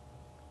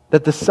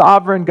 That the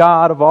sovereign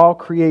God of all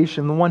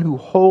creation, the one who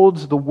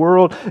holds the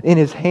world in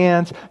his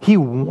hands, he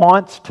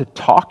wants to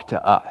talk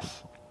to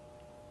us.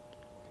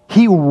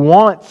 He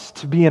wants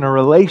to be in a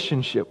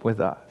relationship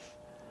with us.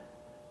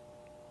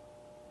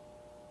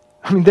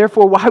 I mean,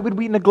 therefore, why would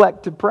we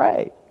neglect to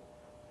pray?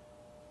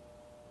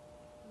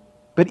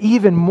 But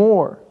even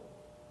more,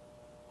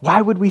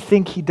 why would we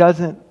think he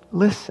doesn't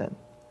listen?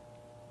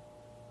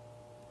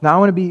 Now, I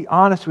want to be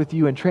honest with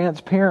you and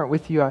transparent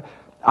with you.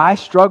 I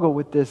struggle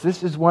with this.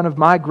 This is one of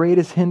my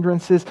greatest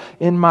hindrances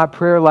in my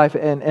prayer life.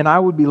 And I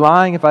would be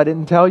lying if I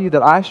didn't tell you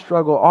that I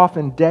struggle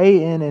often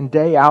day in and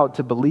day out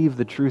to believe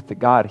the truth that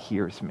God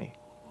hears me.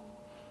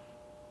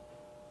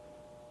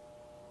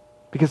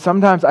 Because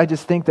sometimes I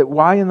just think that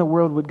why in the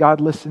world would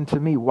God listen to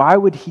me? Why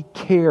would he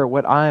care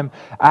what I'm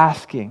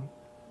asking?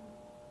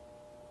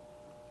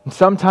 And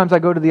sometimes I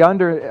go to the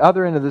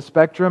other end of the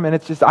spectrum and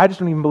it's just, I just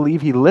don't even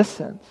believe he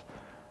listens.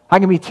 I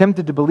can be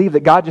tempted to believe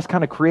that God just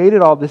kind of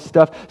created all this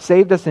stuff,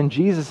 saved us in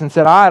Jesus, and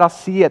said, all right, I'll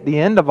see you at the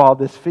end of all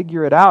this,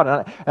 figure it out.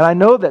 And I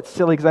know that's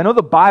silly because I know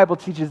the Bible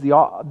teaches the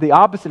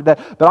opposite of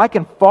that, but I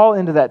can fall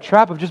into that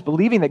trap of just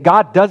believing that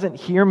God doesn't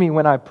hear me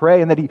when I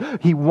pray and that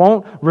he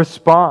won't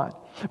respond.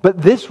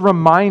 But this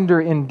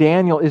reminder in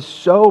Daniel is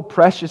so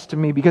precious to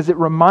me because it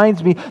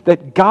reminds me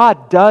that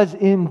God does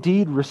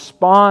indeed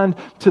respond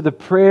to the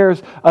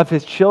prayers of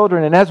his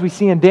children. And as we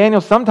see in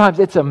Daniel, sometimes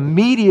it's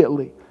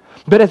immediately.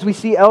 But as we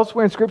see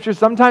elsewhere in Scripture,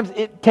 sometimes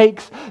it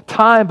takes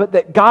time, but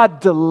that God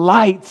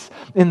delights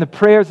in the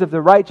prayers of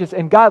the righteous,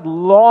 and God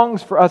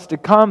longs for us to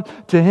come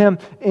to him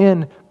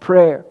in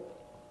prayer.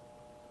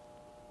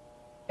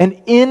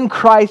 And in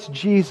Christ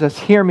Jesus,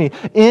 hear me,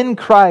 in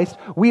Christ,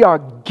 we are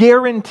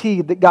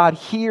guaranteed that God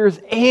hears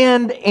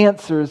and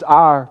answers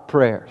our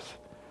prayers.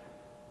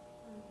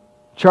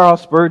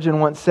 Charles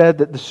Spurgeon once said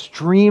that the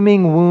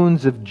streaming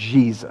wounds of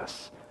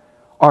Jesus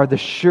are the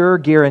sure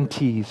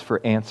guarantees for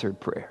answered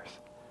prayers.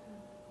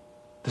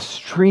 The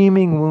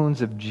streaming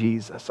wounds of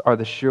Jesus are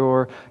the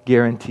sure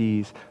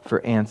guarantees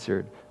for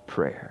answered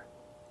prayer.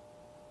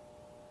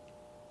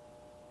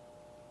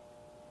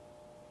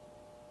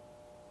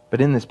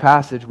 But in this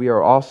passage, we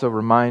are also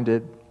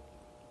reminded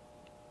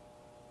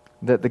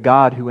that the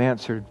God who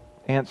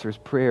answers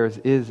prayers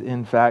is,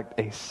 in fact,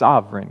 a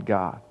sovereign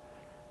God.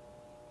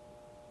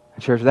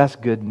 And church, that's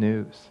good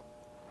news.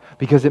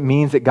 Because it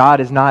means that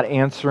God is not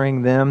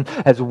answering them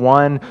as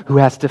one who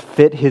has to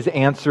fit his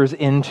answers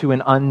into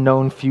an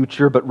unknown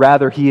future, but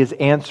rather he is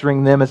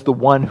answering them as the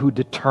one who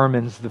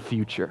determines the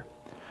future.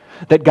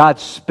 That God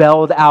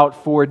spelled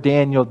out for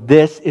Daniel,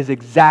 this is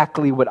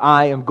exactly what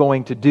I am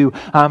going to do.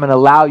 I'm going to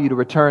allow you to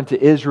return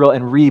to Israel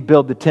and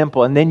rebuild the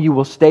temple, and then you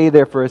will stay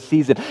there for a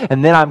season.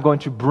 And then I'm going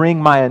to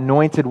bring my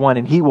anointed one,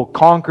 and he will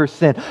conquer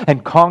sin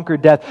and conquer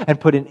death and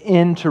put an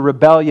end to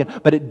rebellion.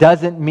 But it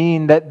doesn't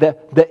mean that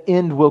the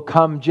end will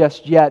come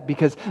just yet,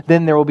 because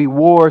then there will be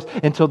wars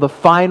until the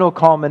final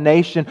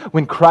culmination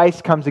when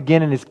Christ comes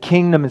again and his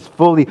kingdom is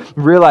fully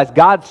realized.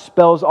 God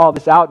spells all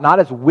this out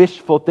not as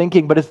wishful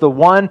thinking, but as the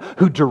one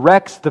who directs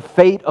directs the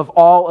fate of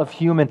all of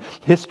human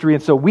history.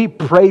 And so we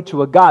pray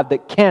to a God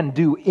that can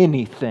do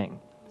anything.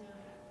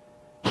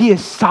 He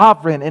is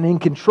sovereign and in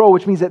control,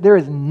 which means that there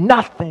is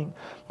nothing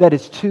that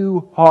is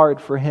too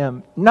hard for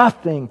Him.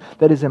 Nothing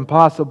that is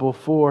impossible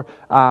for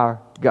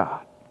our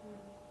God.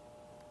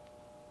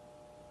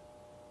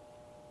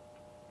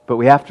 But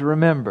we have to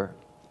remember,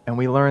 and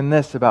we learn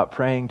this about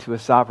praying to a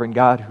sovereign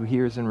God who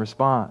hears and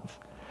responds.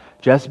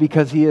 Just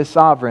because He is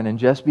sovereign, and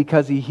just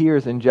because He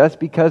hears, and just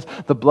because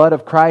the blood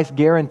of Christ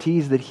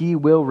guarantees that He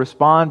will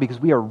respond because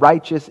we are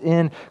righteous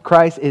in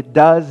Christ, it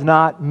does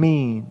not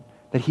mean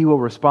that He will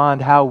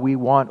respond how we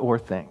want or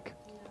think.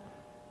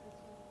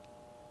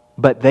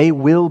 But they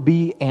will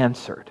be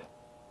answered.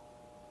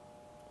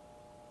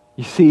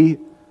 You see,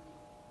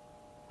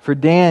 for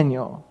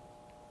Daniel,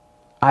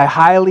 I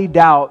highly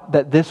doubt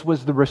that this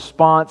was the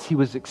response he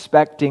was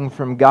expecting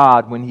from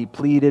God when he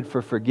pleaded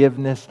for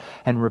forgiveness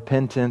and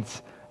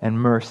repentance and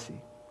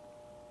mercy.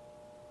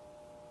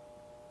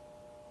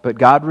 But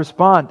God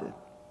responded,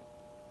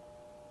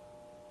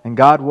 and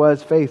God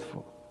was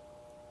faithful.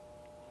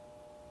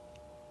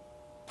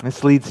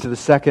 This leads to the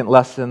second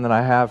lesson that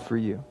I have for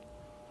you.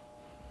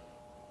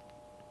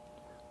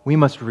 We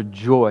must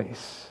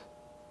rejoice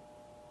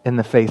in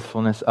the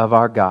faithfulness of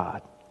our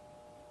God,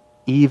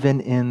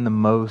 even in the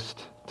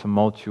most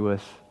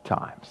tumultuous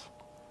times.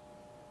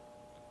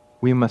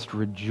 We must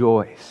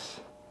rejoice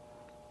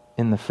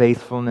in the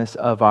faithfulness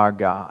of our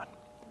God,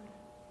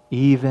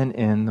 even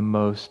in the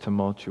most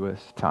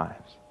tumultuous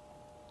times.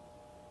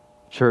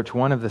 Church,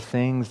 one of the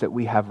things that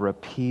we have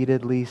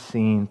repeatedly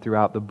seen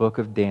throughout the book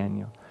of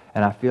Daniel,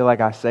 and I feel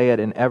like I say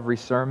it in every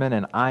sermon,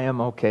 and I am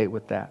okay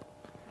with that,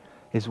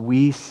 is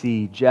we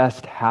see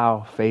just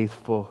how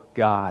faithful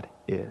God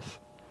is.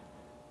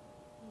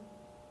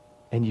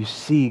 And you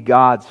see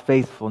God's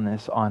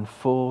faithfulness on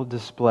full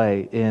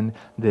display in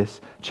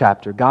this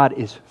chapter. God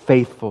is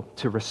faithful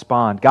to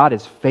respond. God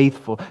is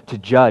faithful to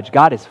judge.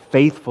 God is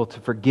faithful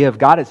to forgive.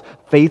 God is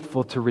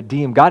faithful to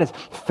redeem. God is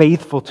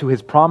faithful to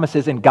His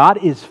promises. And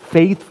God is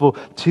faithful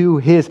to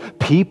His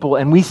people.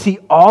 And we see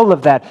all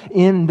of that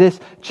in this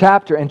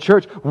chapter. And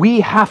church, we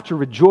have to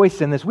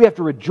rejoice in this. We have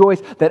to rejoice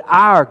in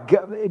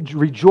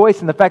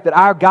the fact that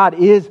our God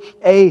is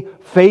a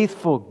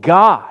faithful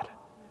God.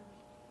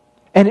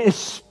 And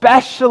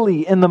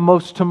especially in the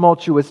most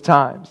tumultuous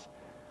times.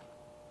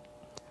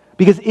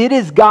 Because it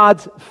is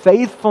God's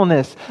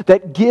faithfulness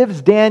that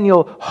gives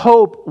Daniel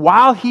hope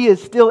while he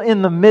is still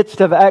in the midst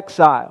of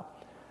exile.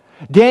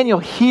 Daniel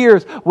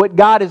hears what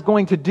God is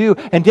going to do,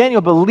 and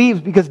Daniel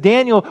believes, because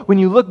Daniel, when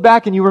you look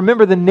back and you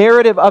remember the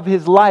narrative of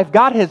his life,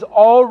 Daniel has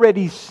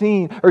already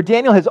seen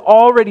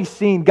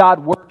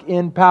God work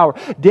in power.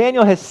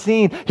 Daniel has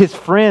seen his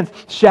friends,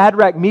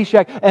 Shadrach,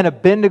 Meshach, and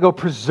Abednego,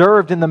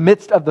 preserved in the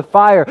midst of the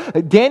fire.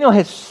 Daniel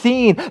has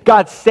seen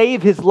God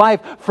save his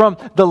life from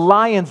the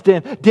lion's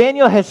den.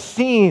 Daniel has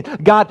seen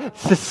God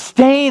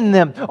sustain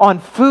them on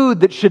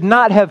food that should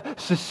not have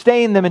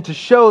sustained them, and to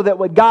show that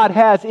what God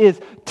has is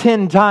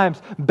 10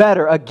 times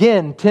better.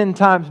 Again, 10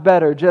 times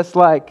better, just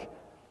like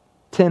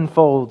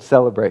tenfold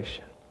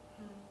celebration.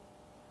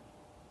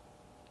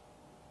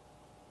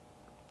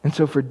 And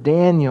so for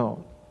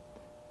Daniel,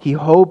 he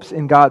hopes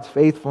in God's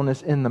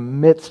faithfulness in the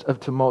midst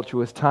of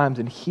tumultuous times,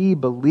 and he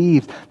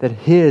believes that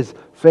his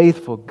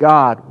faithful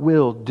God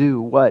will do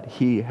what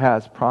He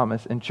has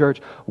promised. And church,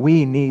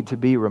 we need to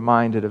be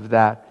reminded of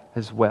that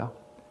as well.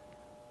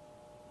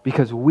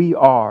 Because we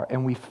are,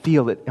 and we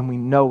feel it, and we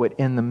know it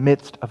in the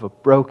midst of a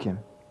broken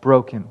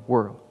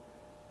world.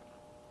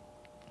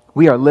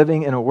 We are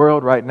living in a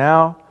world right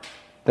now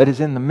that is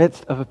in the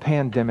midst of a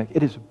pandemic.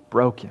 It is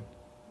broken.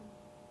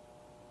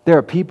 There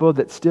are people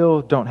that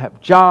still don't have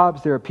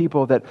jobs. There are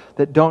people that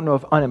don't know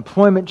if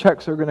unemployment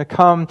checks are going to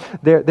come.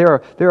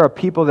 There are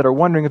people that are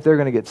wondering if they're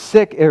going to get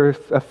sick or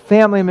if a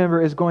family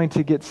member is going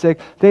to get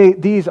sick.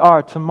 These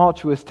are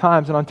tumultuous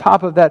times. And on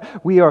top of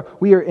that, we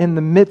are in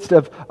the midst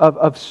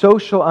of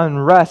social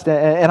unrest.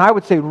 And I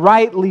would say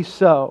rightly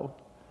so.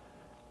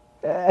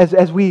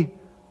 As we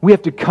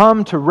have to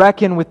come to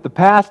reckon with the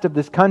past of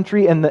this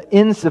country and the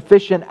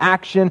insufficient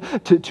action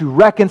to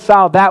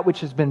reconcile that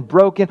which has been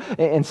broken,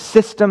 and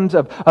systems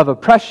of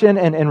oppression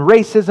and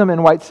racism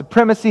and white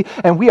supremacy.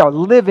 And we are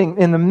living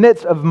in the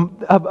midst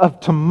of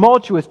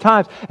tumultuous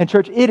times. And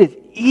church, it is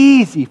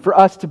easy for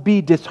us to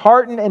be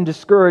disheartened and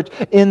discouraged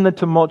in the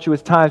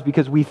tumultuous times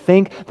because we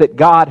think that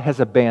God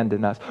has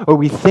abandoned us, or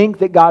we think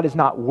that God is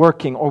not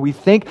working, or we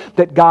think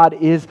that God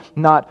is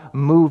not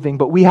moving.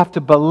 But we have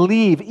to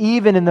believe,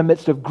 even in the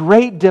midst of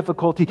great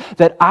difficulty,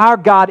 that our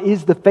God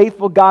is the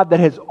faithful God that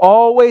has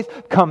always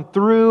come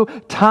through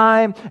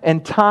time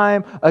and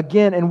time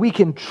again. And we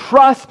can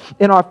trust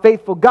in our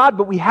faithful God,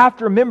 but we have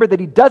to remember that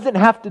He doesn't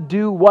have to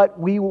do what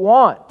we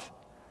want.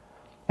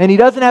 And He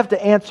doesn't have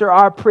to answer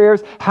our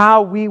prayers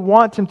how we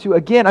want Him to.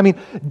 Again,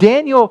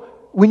 Daniel,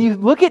 when you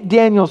look at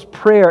Daniel's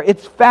prayer,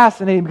 it's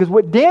fascinating, because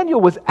what Daniel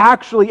was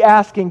actually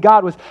asking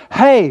God was,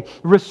 hey,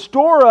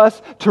 restore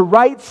us to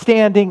right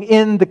standing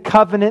in the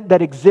covenant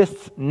that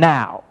exists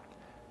now,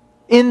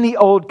 in the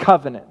old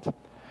covenant.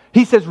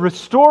 He says,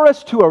 restore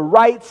us to a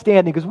right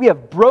standing because we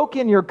have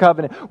broken your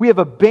covenant. We have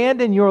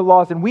abandoned your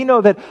laws. And we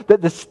know that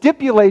the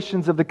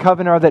stipulations of the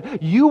covenant are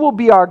that you will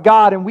be our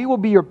God and we will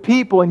be your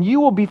people and you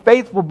will be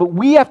faithful, but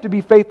we have to be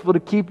faithful to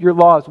keep your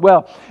law as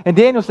well. And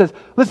Daniel says,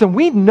 listen,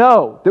 we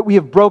know that we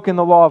have broken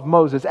the law of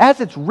Moses.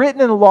 As it's written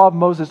in the law of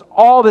Moses,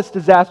 all this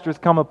disaster has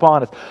come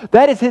upon us.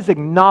 That is his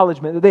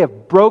acknowledgement that they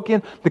have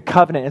broken the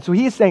covenant. And so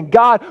he is saying,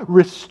 God,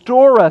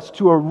 restore us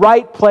to a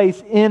right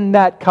place in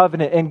that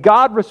covenant. And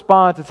God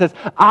responds and says,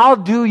 I'll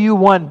do you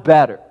one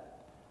better.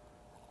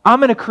 I'm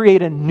going to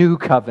create a new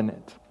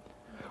covenant.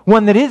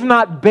 One that is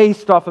not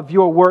based off of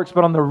your works,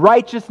 but on the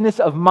righteousness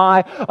of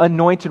my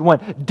anointed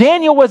one.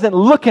 Daniel wasn't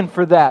looking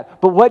for that,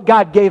 but what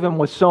God gave him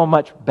was so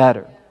much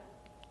better.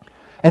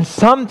 And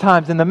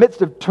sometimes in the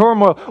midst of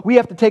turmoil, we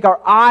have to take our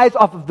eyes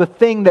off of the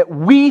thing that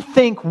we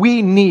think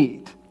we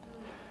need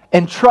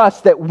and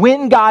trust that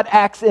when God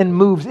acts and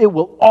moves, it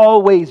will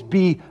always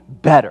be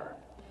better.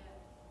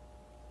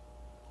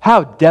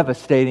 How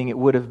devastating it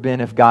would have been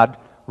if God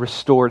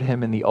restored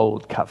him in the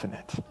old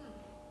covenant.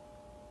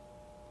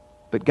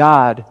 But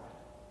God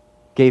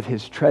gave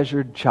his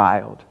treasured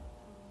child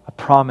a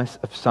promise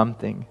of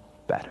something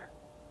better.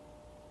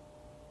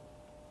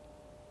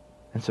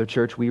 And so,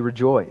 church, we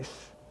rejoice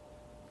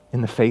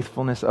in the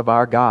faithfulness of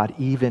our God,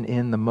 even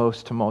in the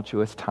most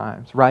tumultuous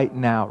times. Right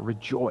now,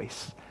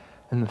 rejoice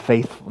in the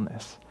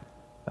faithfulness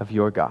of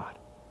your God.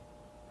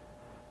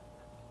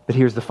 But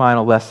here's the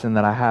final lesson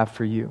that I have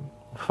for you.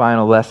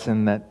 Final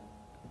lesson that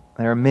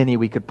there are many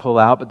we could pull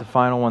out, but the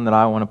final one that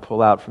I want to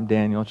pull out from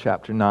Daniel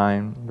chapter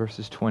 9,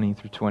 verses 20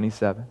 through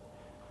 27.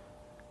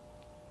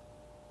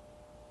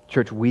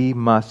 Church, we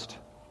must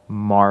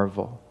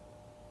marvel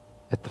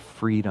at the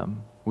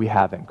freedom we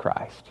have in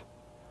Christ.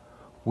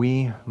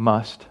 We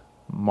must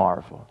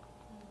marvel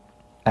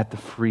at the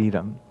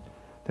freedom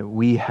that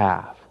we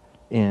have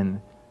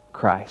in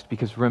Christ.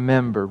 Because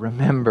remember,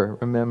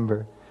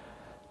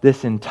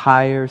 this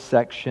entire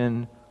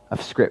section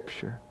of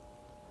Scripture,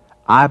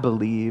 I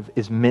believe,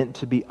 is meant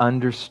to be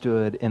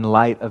understood in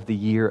light of the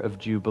year of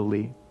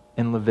Jubilee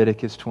in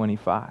Leviticus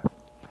 25.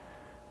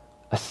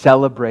 A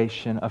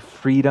celebration of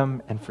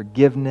freedom and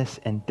forgiveness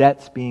and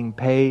debts being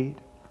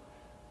paid.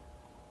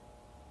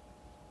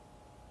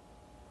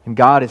 And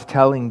God is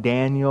telling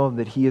Daniel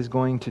that he is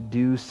going to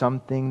do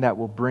something that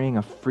will bring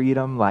a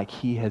freedom like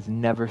he has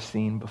never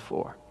seen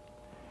before.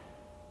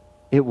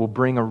 It will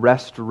bring a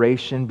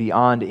restoration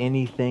beyond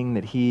anything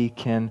that he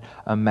can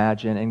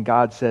imagine. And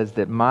God says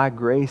that my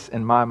grace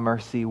and my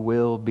mercy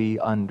will be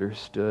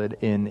understood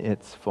in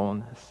its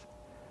fullness.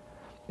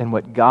 And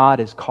what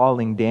God is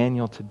calling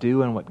Daniel to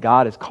do and what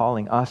God is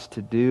calling us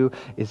to do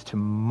is to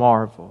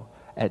marvel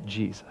at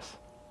Jesus.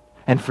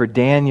 And for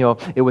Daniel,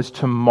 it was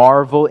to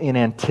marvel in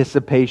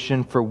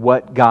anticipation for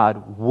what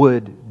God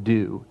would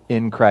do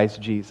in Christ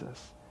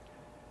Jesus.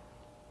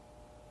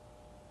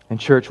 And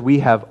church, we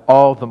have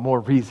all the more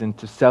reason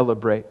to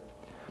celebrate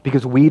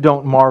because we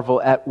don't marvel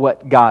at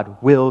what God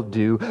will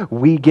do.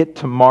 We get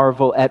to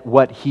marvel at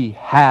what He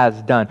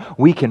has done.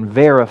 We can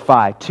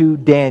verify to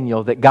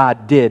Daniel that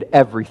God did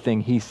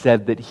everything He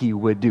said that He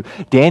would do.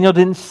 Daniel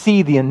didn't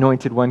see the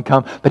Anointed One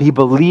come, but he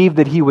believed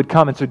that He would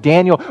come. And so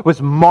Daniel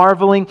was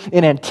marveling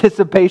in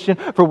anticipation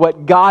for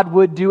what God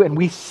would do. And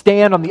we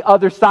stand on the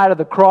other side of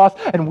the cross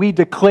and we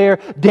declare,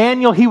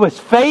 Daniel, he was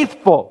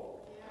faithful.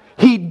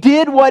 He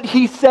did what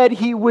he said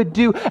he would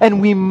do, and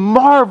we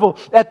marvel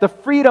at the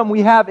freedom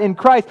we have in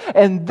Christ.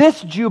 And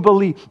this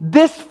Jubilee,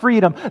 this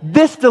freedom,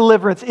 this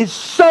deliverance is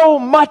so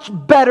much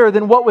better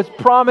than what was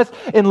promised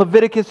in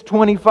Leviticus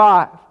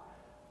 25.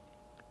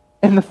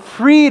 And the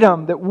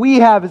freedom that we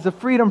have is the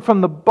freedom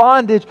from the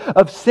bondage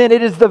of sin.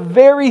 It is the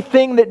very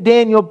thing that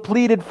Daniel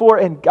pleaded for,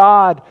 and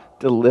God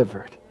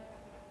delivered.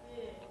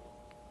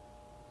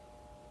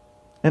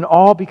 And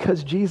all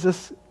because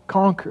Jesus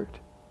conquered.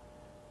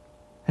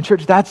 And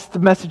church, that's the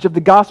message of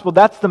the gospel.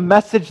 That's the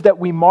message that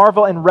we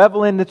marvel and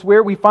revel in. It's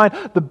where we find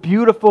the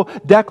beautiful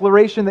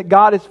declaration that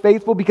God is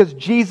faithful because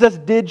Jesus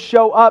did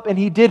show up and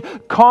He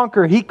did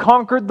conquer. He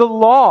conquered the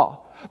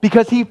law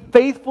because He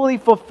faithfully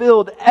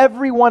fulfilled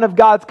every one of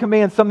God's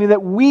commands, something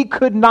that we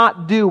could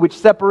not do, which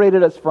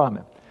separated us from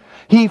Him.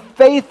 He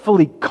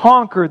faithfully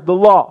conquered the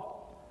law.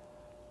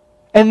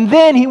 And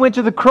then He went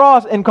to the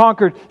cross and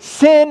conquered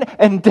sin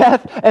and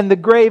death and the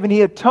grave. And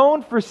He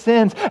atoned for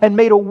sins and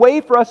made a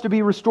way for us to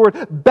be restored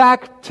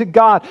back to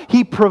God.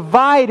 He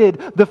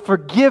provided the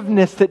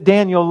forgiveness that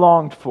Daniel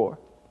longed for.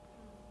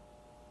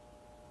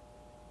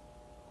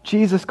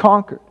 Jesus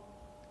conquered.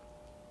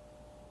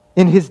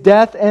 In His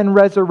death and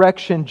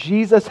resurrection,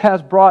 Jesus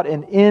has brought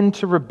an end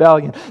to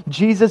rebellion.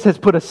 Jesus has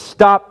put a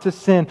stop to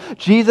sin.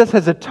 Jesus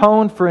has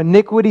atoned for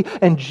iniquity,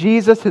 and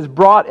Jesus has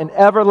brought an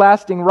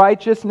everlasting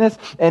righteousness.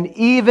 And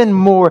even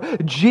more,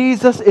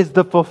 Jesus is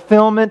the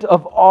fulfillment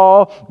of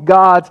all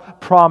God's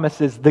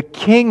promises. The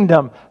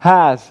kingdom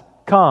has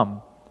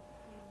come.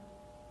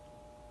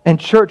 And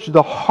church,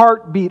 the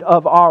heartbeat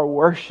of our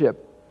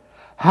worship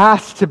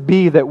has to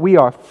be that we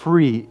are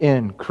free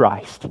in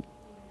Christ.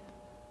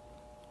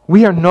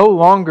 We are no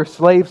longer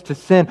slaves to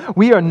sin.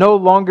 We are no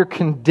longer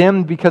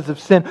condemned because of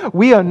sin.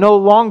 We are no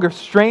longer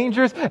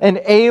strangers and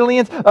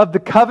aliens of the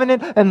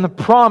covenant and the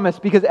promise,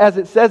 because as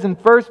it says in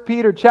 1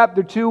 Peter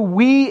chapter 2,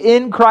 we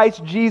in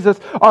Christ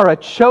Jesus are a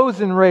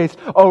chosen race,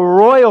 a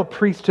royal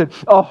priesthood,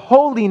 a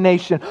holy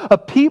nation, a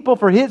people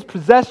for His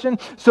possession,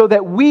 so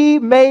that we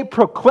may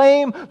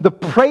proclaim the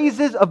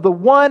praises of the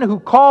one who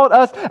called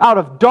us out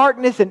of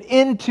darkness and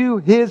into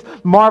His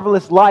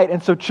marvelous light.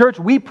 And so, church,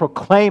 we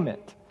proclaim it.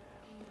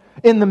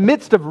 In the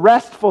midst of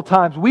restful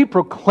times, we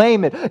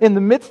proclaim it. In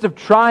the midst of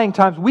trying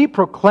times, we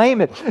proclaim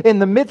it. In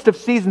the midst of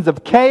seasons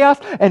of chaos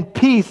and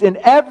peace, in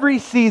every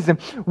season,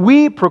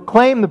 we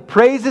proclaim the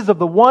praises of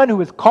the one who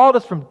has called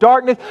us from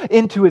darkness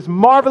into His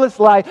marvelous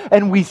light,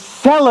 and we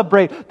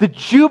celebrate the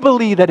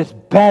jubilee that is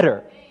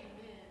better.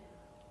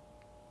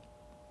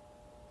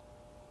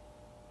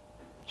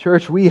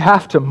 Church, we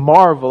have to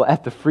marvel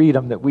at the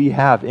freedom that we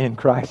have in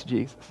Christ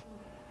Jesus.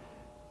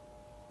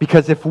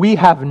 Because if we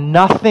have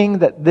nothing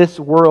that this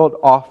world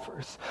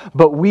offers,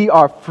 but we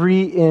are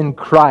free in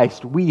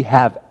Christ, we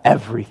have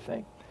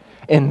everything.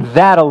 And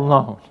that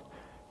alone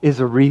is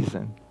a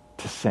reason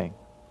to sing.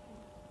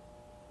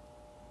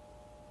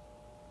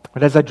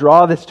 But as I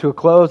draw this to a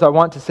close, I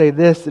want to say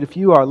this, that if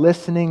you are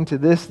listening to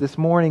this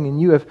morning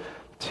and you have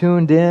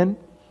tuned in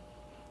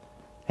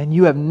and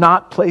you have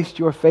not placed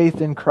your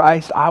faith in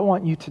Christ, I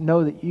want you to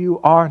know that you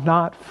are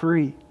not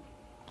free.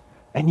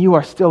 And you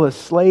are still a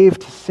slave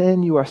to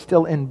sin. You are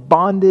still in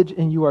bondage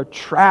and you are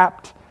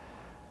trapped.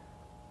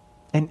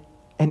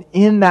 And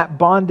in that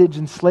bondage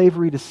and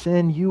slavery to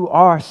sin, you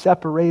are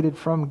separated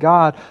from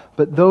God.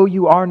 But though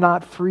you are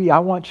not free, I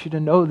want you to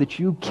know that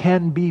you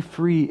can be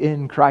free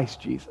in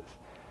Christ Jesus.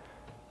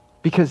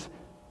 Because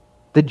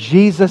the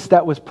Jesus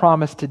that was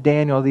promised to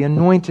Daniel, the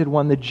anointed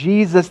one, the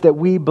Jesus that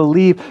we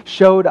believe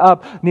showed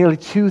up nearly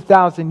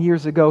 2,000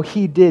 years ago,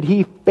 He did.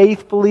 He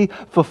faithfully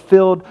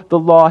fulfilled the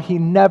law. He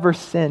never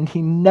sinned.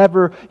 He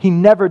never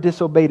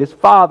disobeyed His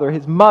father,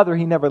 His mother.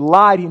 He never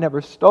lied. He never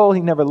stole.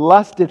 He never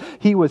lusted.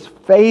 He was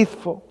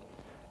faithful.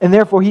 And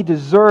therefore He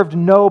deserved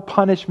no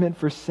punishment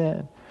for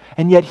sin.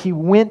 And yet He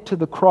went to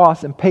the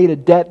cross and paid a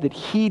debt that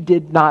He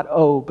did not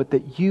owe, but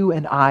that you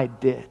and I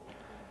did.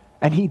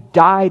 And He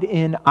died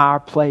in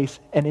our place.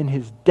 And in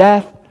His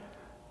death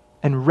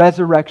and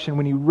resurrection,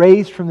 when He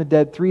raised from the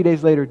dead 3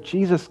 days later,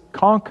 Jesus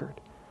conquered.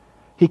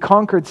 He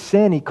conquered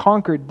sin. He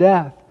conquered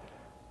death.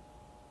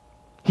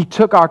 He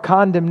took our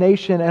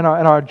condemnation and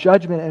our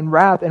judgment and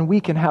wrath, and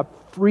we can have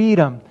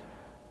freedom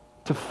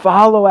to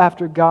follow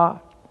after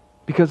God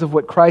because of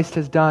what Christ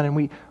has done.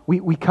 And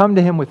we come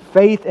to Him with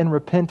faith and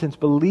repentance,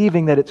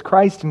 believing that it's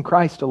Christ and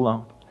Christ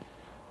alone.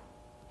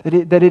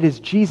 That it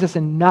is Jesus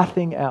and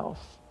nothing else.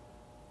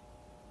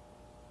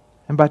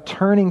 And by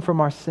turning from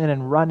our sin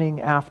and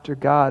running after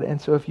God. And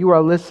so if you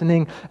are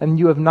listening and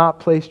you have not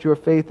placed your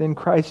faith in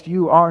Christ,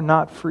 you are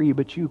not free,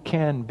 but you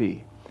can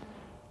be.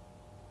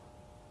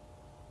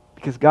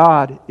 Because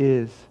God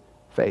is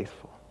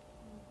faithful.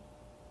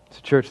 So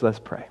church, let's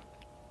pray.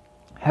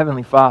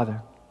 Heavenly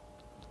Father,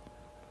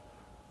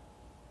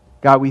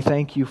 God, we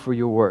thank You for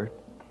Your word.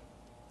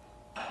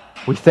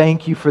 We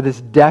thank You for this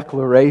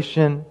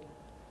declaration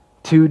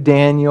to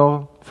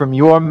Daniel from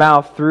Your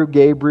mouth through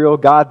Gabriel,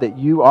 God, that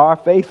You are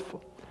faithful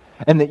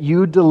and that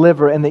You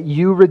deliver and that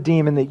You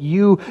redeem and that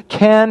You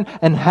can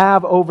and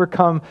have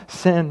overcome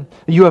sin.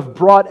 You have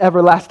brought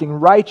everlasting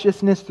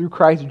righteousness through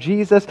Christ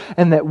Jesus,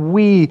 and that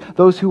we,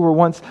 those who were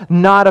once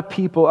not a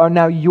people, are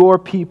now Your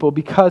people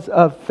because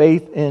of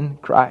faith in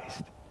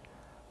Christ.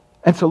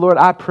 And so, Lord,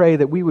 I pray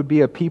that we would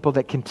be a people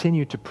that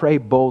continue to pray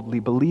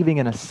boldly, believing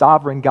in a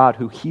sovereign God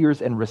who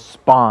hears and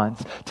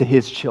responds to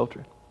His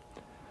children.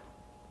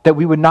 That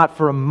we would not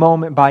for a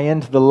moment buy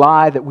into the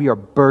lie that we are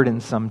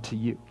burdensome to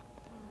You.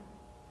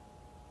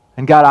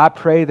 And God, I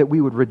pray that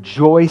we would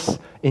rejoice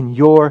in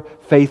Your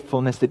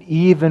faithfulness, that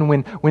even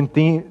when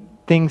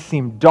things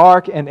seem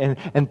dark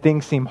and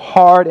things seem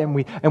hard and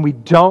we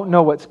don't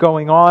know what's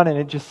going on and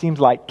it just seems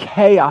like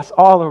chaos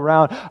all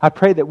around, I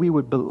pray that we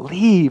would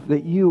believe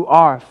that You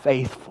are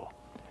faithful,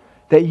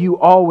 that You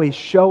always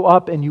show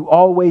up and You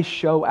always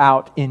show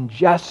out in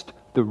just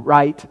the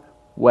right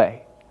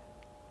way.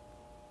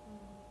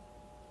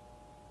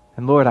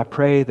 And Lord, I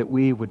pray that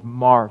we would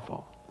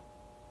marvel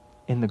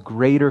in the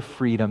greater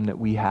freedom that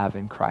we have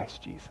in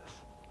Christ Jesus.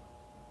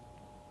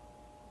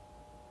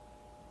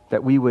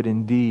 That we would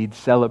indeed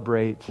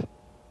celebrate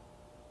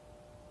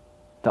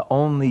the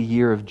only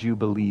year of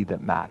Jubilee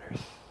that matters.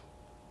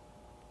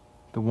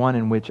 The one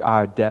in which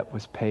our debt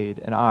was paid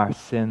and our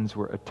sins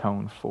were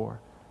atoned for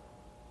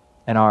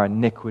and our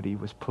iniquity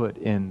was put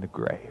in the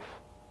grave.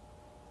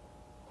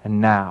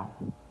 And now,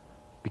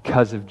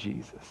 because of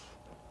Jesus,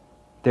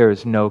 there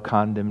is no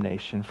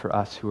condemnation for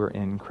us who are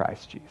in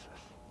Christ Jesus.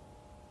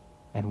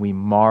 And we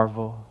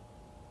marvel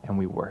and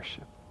we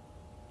worship.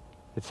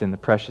 It's in the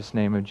precious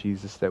name of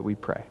Jesus that we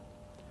pray.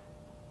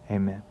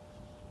 Amen.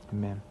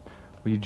 Amen.